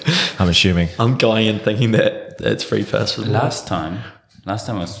 so I'm assuming. I'm going in thinking that it's free pass for the Last time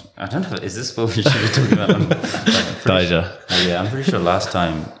was, I don't know, is this what we should be talking about? Deja. I'm pretty sure last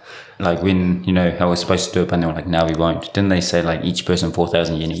time, like when, I was supposed to do it, and they were like, no, we won't. Didn't they say like each person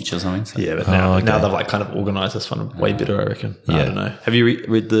 4,000 yen each or something? So, Yeah, but now, okay. now they've like kind of organised this one way better, I reckon. I Yeah. don't know. Have you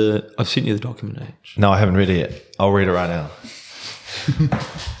read I've sent you the document, H. No, I haven't read it yet. I'll read it right now.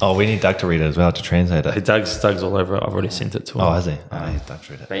 Oh, we need Doug to read it as well to translate it. Doug's all over it. I've already sent it to him. Oh, has he? Oh, yeah, Doug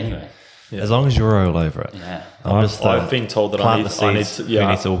to read it. But anyway, As long as you're all over it. yeah. I've been told that I plant need the to, seeds. Who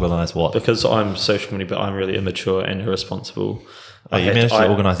needs to organise what? because I'm social media, but I'm really immature and irresponsible. You managed to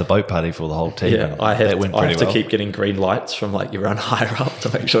organise a boat party for the whole team. Yeah, I that went have pretty to well. keep getting green lights from like everyone higher up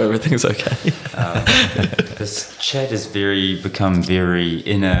to make sure everything's okay. This chat has become very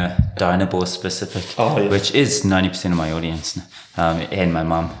inner Dynabor specific, which is 90% of my audience, and my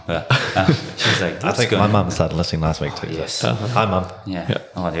mum. But she's like, I think my mum started listening last week too. Yes. Hi, Mum. Yeah.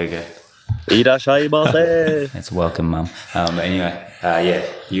 Oh, there we go. Irashaimase. It's welcome, Mum. But anyway,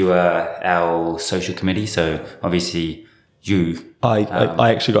 you are our social committee, so obviously you.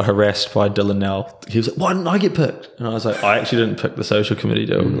 I actually got harassed by Dylan now. He was like, why didn't I get picked? And I was like, I actually didn't pick the social committee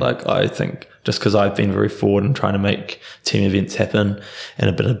deal. Like, I think just because I've been very forward in trying to make team events happen and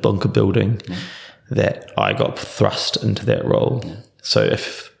a bit of bunker building, that I got thrust into that role. So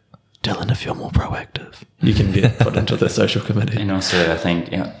if you're more proactive, you can get put into the social committee. And also, I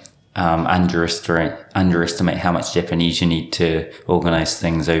think underestimate how much Japanese you need to organize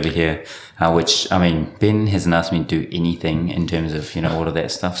things over here. Which, I mean, Ben hasn't asked me to do anything in terms of, all of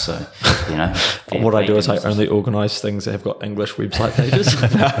that stuff. So, What I do is I only organise things that have got English website pages.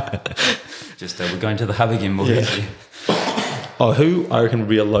 Just we're going to the hub again, boys. Yeah. Who I reckon would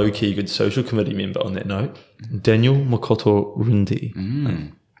be a low-key good social committee member on that note? Daniel Makoto Rundi.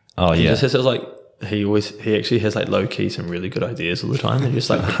 Oh, He yeah. just has like he actually has like low-key some really good ideas all the time, and just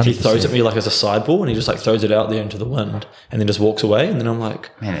like he throws at me like as a sideball, and he just like throws it out there into the wind, and then just walks away, and then I'm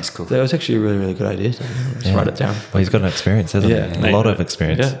like, Man, that's cool. that was actually a really, really good idea. Just write it down. Well, he's got an experience, hasn't Yeah. he? A lot of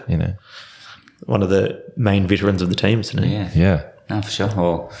experience, Yeah. One of the main veterans of the team, isn't he? Yeah. No, for sure.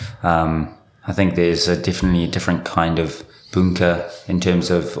 Well, I think there's definitely a different kind of bunker in terms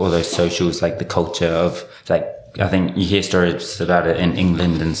of all those socials, like the culture of like, I think you hear stories about it in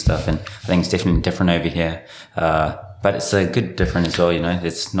England and stuff, and I think it's definitely different over here. But it's a good different as well,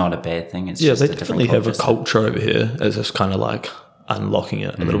 It's not a bad thing. It's just they a different definitely have a culture. culture over here. It's just kind of like unlocking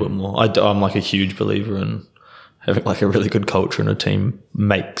it a little bit more. I'm like a huge believer in having like a really good culture in a team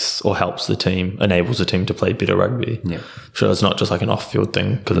makes or helps the team, enables the team to play better rugby. Yeah. Sure, it's not just like an off-field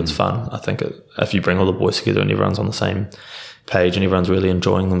thing because it's fun. I think if you bring all the boys together and everyone's on the same page and everyone's really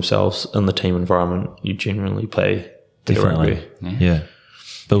enjoying themselves in the team environment, you genuinely play better rugby. Yeah.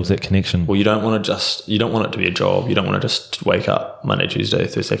 Builds that connection. Well, you don't want it to be a job. You don't want to just wake up Monday, Tuesday,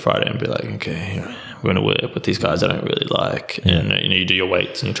 Thursday, Friday and be like, okay, we're going to work with these guys I don't really like. And, you do your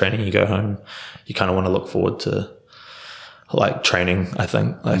weights and your training, you go home. You kind of want to look forward to like training, I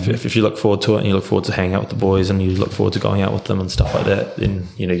think. Like if you look forward to it and you look forward to hanging out with the boys and you look forward to going out with them and stuff like that, then,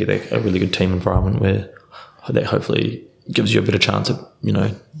 you get a really good team environment where that hopefully gives you a better chance of,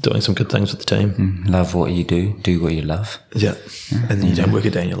 doing some good things with the team. Love what you do what you love. Yeah. And then you don't work a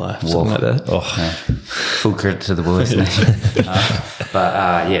day in your life, something like that. Full credit to the boys.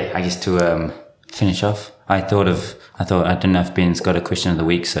 I guess to finish off, I thought I don't know if Ben's got a question of the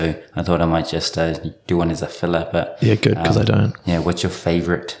week, so I thought I might just do one as a filler. But Yeah, good, because I don't. Yeah, what's your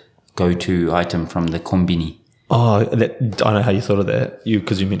favourite go-to item from the kombini? I know how you thought of that.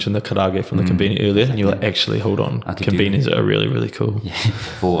 Because you mentioned the karage from the kombini earlier, and you were like, actually, hold on, kombinis are really, really cool. Yeah.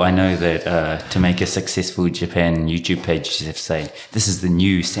 Well, I know that to make a successful Japan YouTube page, you have to say, this is the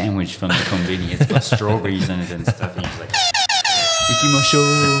new sandwich from the kombini. It's got strawberries in it and stuff. And you're like,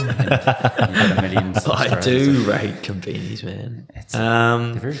 ikimashou. And you got a million I do rate kombinis, man.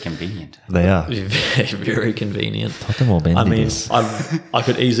 They're very convenient. They are. Very, very convenient. I mean, I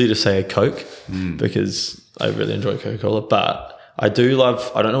could easily just say a Coke because I really enjoy Coca-Cola, but I do love,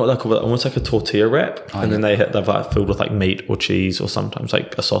 I don't know what they're called, but almost like a tortilla wrap. And then they've like filled with like meat or cheese or sometimes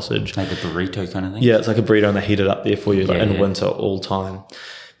like a sausage. Like a burrito kind of thing? Yeah, it's like a burrito and they heat it up there for you in winter all time.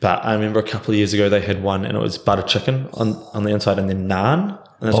 But I remember a couple of years ago they had one and it was butter chicken on the inside and then naan.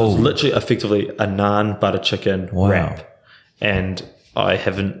 And so it was literally effectively a naan butter chicken wrap. And I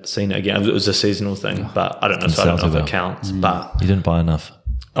haven't seen it again. It was a seasonal thing, but I don't know. So I don't know if it counts. But you didn't buy enough.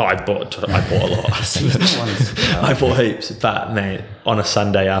 Oh, I bought a lot. I bought heaps, but man, on a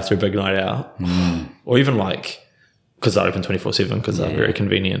Sunday after a big night out, or even like, because they're open 24/7 because they're very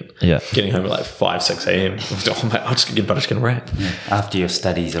convenient. Yeah, getting home at like 5-6 a.m. Oh mate, I'll just get butter chicken wrap. Yeah. After your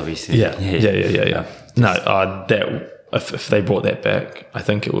studies, obviously. Yeah. No, that if they brought that back, I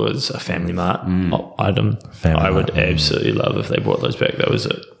think it was a Family Mart item. I would absolutely love if they brought those back. That was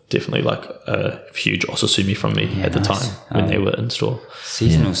definitely like a huge osasumi from me at the time when they were in store.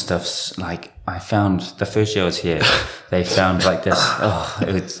 Seasonal stuff's like, I found the first year I was here, they found like this,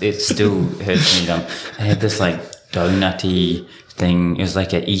 it still hurts me. They had this like donutty thing. It was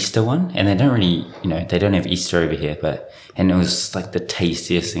like an Easter one, and they don't really, they don't have Easter over here, and it was like the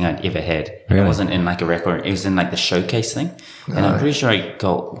tastiest thing I'd ever had. And Really? It wasn't in like a wrapper, it was in like the showcase thing. And I'm pretty sure I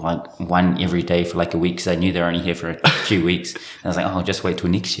got like one every day for like a week because I knew they were only here for a few weeks. And I was like, oh, I'll just wait till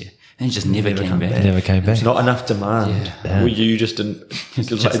next year. And it just never came back. Never came back. Not enough demand. Well, you just didn't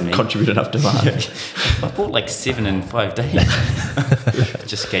me. contribute enough demand. I bought like 7 in 5 days.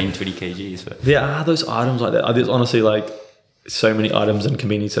 Just gained 20 kgs. But There are those items like that. There's honestly like so many items in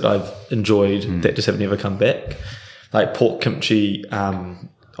convenience that I've enjoyed that just have never come back. Like pork kimchi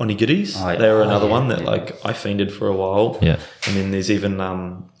onigiris. They were another one that like I fiended for a while. Yeah. And then there's even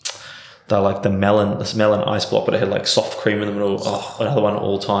they're like this melon ice block, but it had like soft cream in the middle. Oh, another one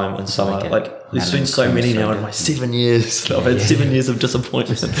all time in summer. Like there's been so many now in my 7 years. I've had 7 years of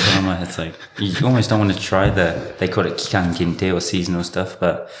disappointment. summer, it's like you almost don't want to try they call it kikan kente or seasonal stuff,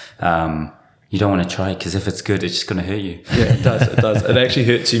 but you don't want to try it because if it's good, it's just going to hurt you. Yeah, it does. It does. It actually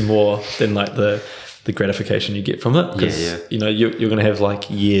hurts you more than like the gratification you get from it. Because, you're going to have like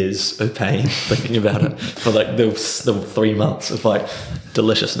years of pain thinking about it for like the 3 months of like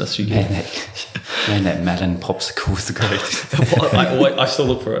deliciousness you get. Man, that melon popsicle was great. I still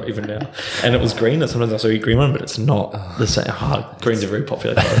look for it even now. And it was green. And sometimes I still eat green one, but it's not the same. Green's a very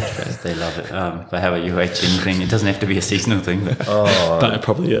popular colour in Japan. They love it. But how about you, H? Anything? It doesn't have to be a seasonal thing. But But it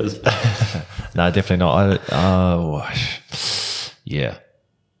probably is. No, definitely not. Yeah.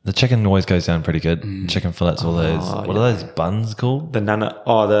 The chicken always goes down pretty good. Chicken fillets, all those. What are those buns called? The nana,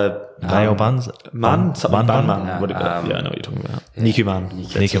 the Nail buns? man, something Bun? man. What yeah, I know what you're talking about. Nikuman.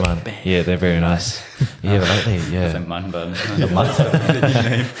 Nikuman. Yeah, they're very nice. Yeah, but lately, it's a yeah. man bun.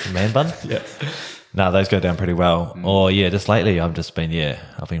 Man bun? Yeah. No, those go down pretty well. Or yeah, just lately I've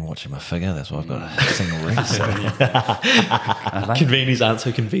been watching my figure. That's why I've got a single ring. So. Convenience aren't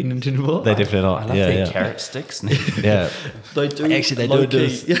so convenient anymore. They definitely not. I love their carrot sticks. Yeah. They do. Actually, they do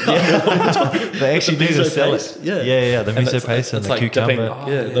this. Yeah. They actually do the miso salad. paste, yeah. Yeah. The And miso it's- paste and it's the like dipping-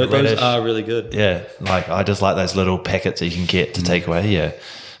 cucumber. those radish. are really good. Yeah, like I just like those little packets that you can get to take away. Yeah.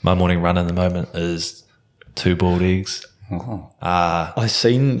 My morning run at the moment is 2 boiled eggs. I've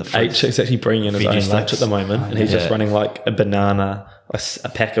seen H actually bringing in his Fiji own lunch sticks. at the moment, and he's just Yeah. running like a banana, a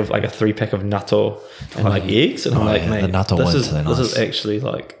pack of like a 3-pack of natto, and like eggs. And I'm like, yeah, mate, the natto this ones is are this nice. is actually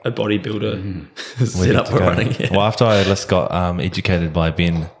like a bodybuilder We set need up to for go. running. Yeah. Well, after I just got educated by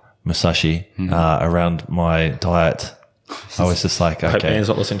Ben Musashi around my diet, I was just like, I hope okay. Anne's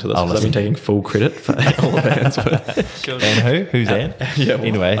not listening to this I'll because I've been listen. taking full credit for all of Anne's work. And who? Who's Anne? Yeah, well,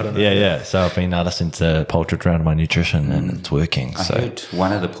 anyway, I don't know. yeah. So I've been listening to Poultry around my nutrition and it's working. I So heard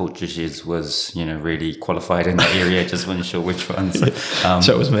one of the poultries was, really qualified in that area. Just wasn't sure which one. So,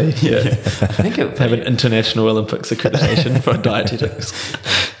 So it was me. Yeah, I think it have an International Olympics accreditation for dietetics.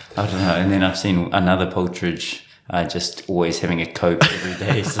 I don't know. And then I've seen another poultry just always having a Coke every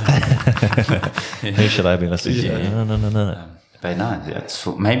day. So. who should I be listening to? No. But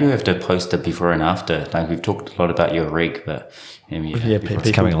no, maybe we have to post it before and after. Like we've talked a lot about your rig, but maybe Yeah, before-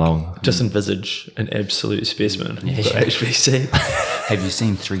 It's coming along. Just envisage an absolute specimen for HBC. Have you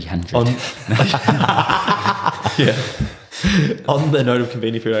seen 300? Yeah. On the note of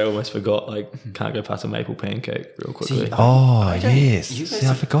convenient food, I almost forgot. Like, can't go past a maple pancake real quickly. Oh, yes. you guys See, I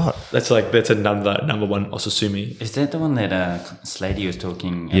have- forgot. That's another number one osusumi. Is that the one that Slady was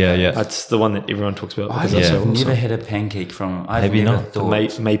talking about? Yeah. That's the one that everyone talks about because I've it's Yeah. so never awesome. had a pancake from. I've Have you never not? The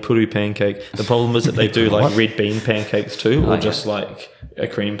thought. maipuru pancake. The problem is that they do like red bean pancakes too, or yeah. just like a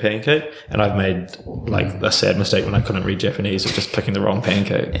cream pancake. And I've made like a sad mistake when I couldn't read Japanese of just picking the wrong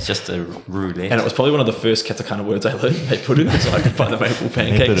pancake. It's just a roulette. And it was probably one of the first katakana words I learned, maipuru, so I could find the maple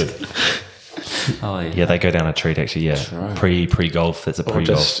pancakes. oh Yeah, they go down a treat actually. Yeah, pre golf. It's a Or pre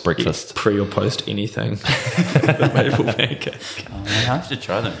just golf breakfast. eat pre or post anything. The maple pancake. Oh, man, I have to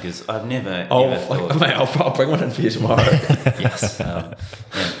try them because I've never. Oh, ever thought. mate, I'll bring one in for you tomorrow. Yes.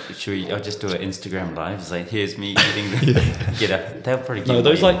 I'll just do an Instagram live. It's like, here's me eating the. They'll probably. No, give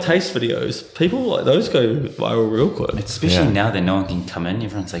those away- like taste videos, people like those go viral real quick. Especially Yeah. now that no one can come in,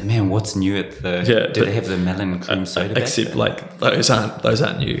 everyone's like, "Man, what's new at the? Yeah, do but- they have the melon cream soda?" back Except there? like those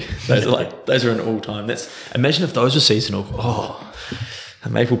aren't new. Those are an all time. Imagine if those were seasonal. Oh, a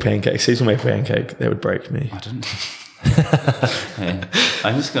maple pancake, seasonal maple pancake, that would break me. I don't. Yeah.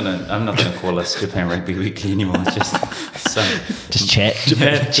 I'm not gonna call us Japan Rugby Weekly anymore. It's just Just chat.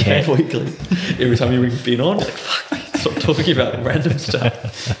 Japan Weekly. Every time you bring Ben on, like fuck, mate, stop talking about random stuff.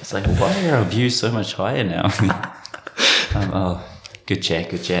 It's like, why are our views so much higher now? Good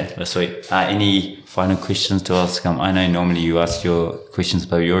chat. That's sweet. Any final questions to ask? I know normally you ask your questions,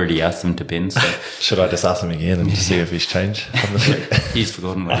 but you already asked them to Ben, so Should I just ask him again and just see if he's changed from this week? he's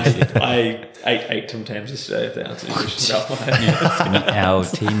forgotten what he said. I ate 8 Tim Tams yesterday. If that answers your question about my Our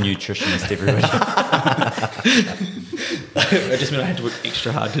team nutritionist, everybody. I just meant I had to work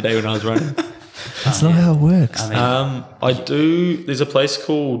extra hard today when I was running. That's not how it works. I do. There's a place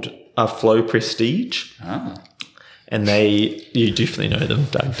called Flow Prestige. And you definitely know them,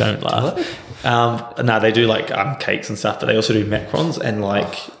 Doug, don't laugh. No, they do like cakes and stuff, but they also do macarons. And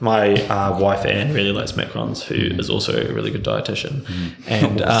like my wife Anne really likes macarons, who is also a really good dietitian.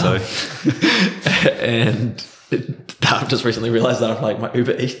 And and I've just recently realised that I'm like my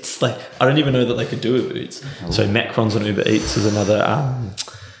Uber Eats, like I don't even know that they could do Uber Eats. So macarons on Uber Eats is another.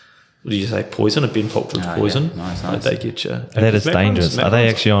 What do you say? Poison? A Ben Poltridge poison? Yeah. Nice. Like they get you. That is dangerous. Are they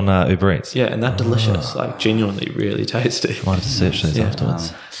actually on Uber Eats? Yeah, and they're delicious. Like genuinely, really tasty. Might have to search those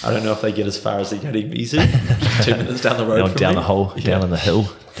afterwards. I don't know if they get as far as the Yeti Mizu, 2 minutes down the road. Down, down the hole, down in the hill,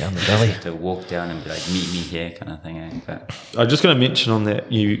 down the valley. To walk down and be like, meet me here kind of thing. But I'm just going to mention on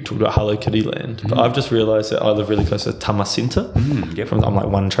that, you talked about Hello Kitty Land, but I've just realised that I live really close to Tama Center. Yep. I'm like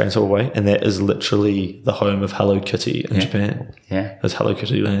 1 train stop away, and that is literally the home of Hello Kitty in Japan. Yeah. There's Hello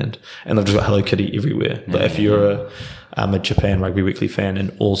Kitty Land, and they've just got Hello Kitty everywhere. But if you're a Japan Rugby Weekly fan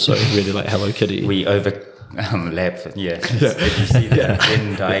and also really like Hello Kitty, we overlap. If you see the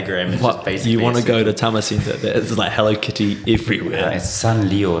Venn diagram, it's just basically you want to go to Tama Center. There's like Hello Kitty everywhere. it's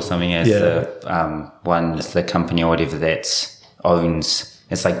Sanrio or something as the one, it's the company or whatever that owns.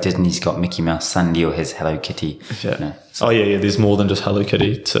 It's like Disney's got Mickey Mouse, Sanrio has Hello Kitty. Yeah. You know, There's more than just Hello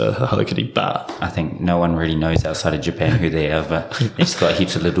Kitty to a Hello Kitty bar. I think no one really knows outside of Japan who they are, but it's got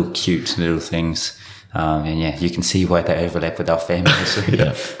heaps of little cute little things. And you can see why they overlap with our families. Just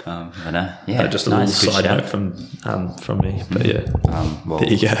a little side note from me, but well, there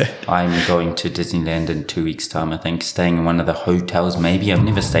you go. I'm going to Disneyland in 2 weeks' time, I think, staying in one of the hotels maybe. I've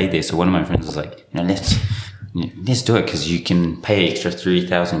never stayed there, so one of my friends was like, let's do it, because you can pay extra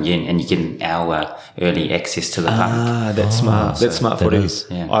 3,000 yen and you get an hour early access to the park. That's smart. That's smart for you.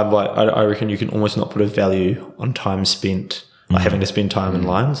 Yeah. I reckon you can almost not put a value on time spent, like having to spend time in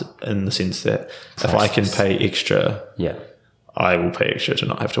lines, in the sense that if I can pay extra, I will pay extra to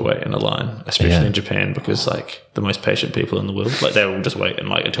not have to wait in a line, especially in Japan, because like the most patient people in the world, like they will just wait in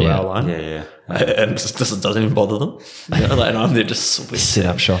like a 2-hour line. And it just doesn't even bother them. And I'm there just set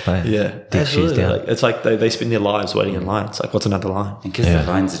up shop, Yeah, dead shoes down. Like, it's like they spend their lives waiting in line. It's like, what's another line? Because the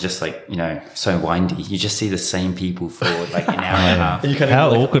lines are just like, so windy. You just see the same people for like an hour and a half.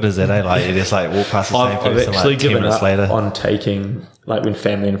 How awkward is that? Like you just like walk past the same person actually like 10 minutes up later. On taking, like when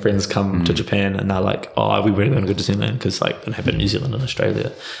family and friends come to Japan and they're like, oh, we really going to go to Disneyland because like they don't have it in New Zealand and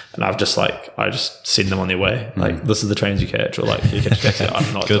Australia. And I just send them on their way. Like, this is the trains you catch, or like you catch a taxi.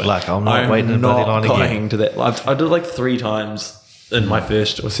 I'm not Good luck. I'm not waiting in a bloody line again. To that. I did it like 3 times in my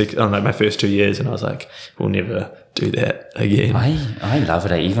first my first 2 years, and I was like, we'll never do that again. I love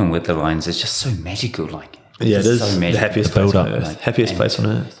it. Even with the lines, it's just so magical. Like, it is so the happiest place on earth. Happiest place on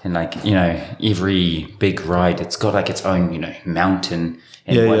earth. And like, every big ride, it's got like its own, mountain.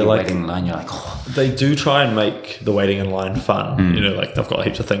 And while you're waiting in line, you're like, oh. They do try and make the waiting in line fun. Like they've got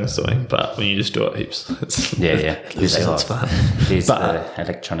heaps of things doing, but when you just do it heaps, it's it's fun. There's but the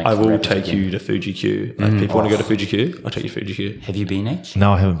electronic. I will take you to Fuji Q. Like people want to go to Fuji Q, I'll take you to Fuji Q. Have you been, H?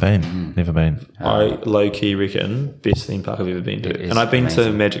 No, I haven't been. Never been. I low key reckon best theme park I've ever been to, and I've been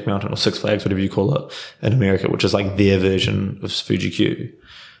to Magic Mountain or Six Flags, whatever you call it, in America, which is like their version of Fuji Q.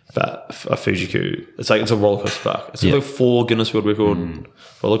 But a Fuji Q, it's a roller coaster park. It's like 4 Guinness World Record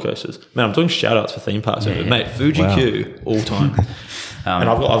roller coasters. Man, I'm doing shout outs for theme parks. Mate, Fuji Q all time. And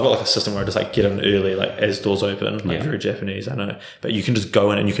I've got like a system where I just like get in early, like as doors open, like very Japanese, I know. But you can just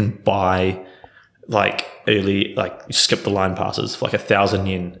go in and you can buy like early, like you skip the line passes for like 1,000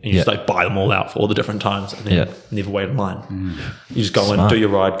 yen, and you just like buy them all out for all the different times, and then never wait in line. You just go in, do your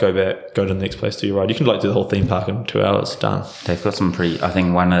ride, go back, go to the next place, do your ride. You can like do the whole theme park in 2 hours, done. They've got some I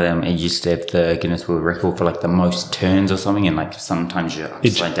think one of them, it used to have the Guinness World Record for like the most turns or something, and like sometimes you're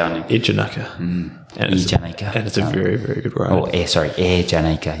upside down. Ejinaka. And it's a very, very good ride. Air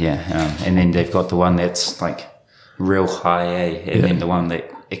Janaka, and then they've got the one that's like real high, and then the one that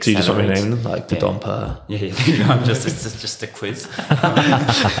accelerates. So you just want me to name them? Like the Dompa. It's just a quiz.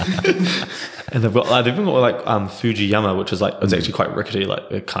 And they've even got like Fujiyama, which is like, it's actually quite rickety, like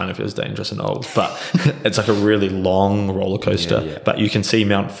it kind of feels dangerous and old, but it's like a really long roller coaster. But you can see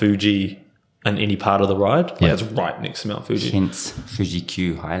Mount Fuji in any part of the ride. Like it's right next to Mount Fuji. Hence Fuji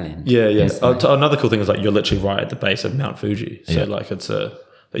Q Highland. Another cool thing is like you're literally right at the base of Mount Fuji. So like it's a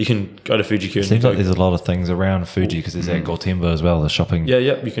But you can go to Fuji-Q. And Seems go, like there's a lot of things around Fuji because there's at Gotemba as well, the shopping. yeah,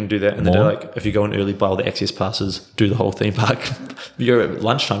 you can do that. And then More? like if you go in early, buy all the access passes, do the whole theme park. You go at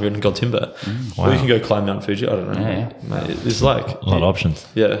lunchtime, you're in Gotemba. Or you can go climb Mount Fuji. I don't know. Yeah. Mate, there's like A lot of options.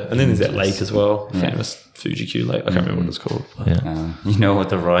 Yeah, and then there's that lake as well, famous Fuji-Q lake. I can't remember what it's called. But Yeah. You know what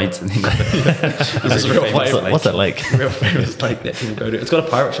the rides and then It's real famous. What's that lake? Real famous lake that people go to. It's got a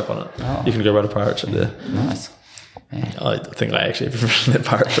pirate ship on it. Oh. You can go ride a pirate ship there. nice. I think I actually have ridden that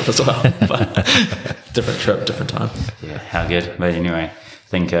pirate ship as well. But different trip, different time. Yeah, how good. But anyway,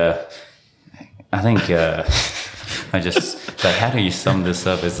 I just like, how do you sum this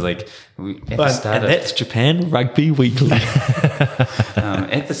up? It's like at the start And that's Japan Rugby Weekly.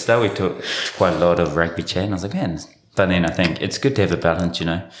 at the start we took quite a lot of rugby chat, and I was like, man. But then I think it's good to have a balance, you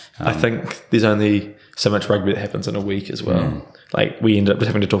know. I think there's only so much rugby that happens in a week as well. Like we end up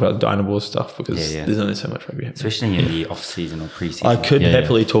having to talk about the Dynamo stuff because there's only so much rugby happening. especially in the off season or pre-season. I could Yeah,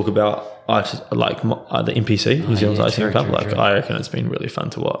 happily talk about the NPC, New Zealand's Icing Cup. Like I reckon it's been really fun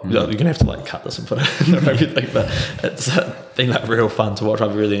to watch. You're gonna have to like cut this and put it in the rugby thing, but it's been like real fun to watch.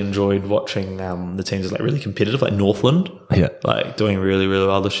 I've really enjoyed watching the teams is like really competitive, like Northland, like doing really really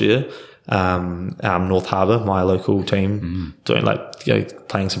well this year. North Harbour, my local team, doing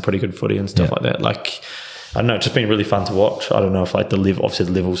playing some pretty good footy and stuff like that. Like I don't know, it's just been really fun to watch. I don't know if like the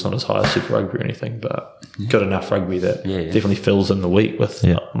level's not as high as Super Rugby or anything, but good enough rugby that definitely fills in the week with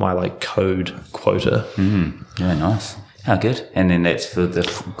my like code quota. Yeah, nice. How good. And then that's for the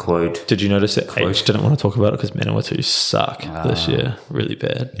quote. Did you notice that H didn't want to talk about it because Manawatu suck this year, really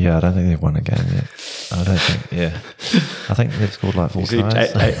bad. Yeah, I don't think they've won a game yet. I don't think. Yeah, I think they've scored like 4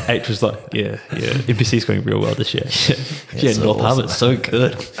 times. H was like, yeah, NPC's going real well this year. Yeah, so North Harbour's so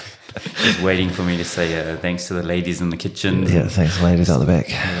good. Just waiting for me to say thanks to the ladies in the kitchen. Yeah, thanks, ladies out the back.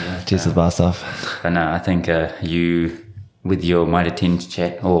 Cheers to the bar staff. But no, I think you, with your Mitre 10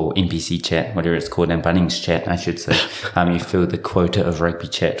 chat or NPC chat, whatever it's called, and Bunnings chat, I should say, you filled the quota of rugby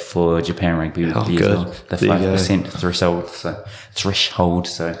chat for Japan Rugby Weekly as well. The 5% threshold.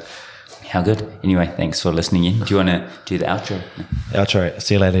 So how good. Anyway, thanks for listening in. Do you want to do the outro? Outro.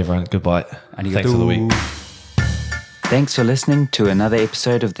 See you later, everyone. Goodbye. Thanks for the week. Thanks for listening to another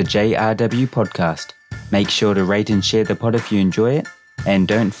episode of the JRW podcast. Make sure to rate and share the pod if you enjoy it. And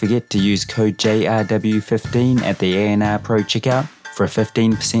don't forget to use code JRW15 at the ANR Pro checkout for a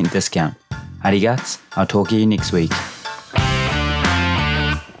 15% discount. Arigats, I'll talk to you next week.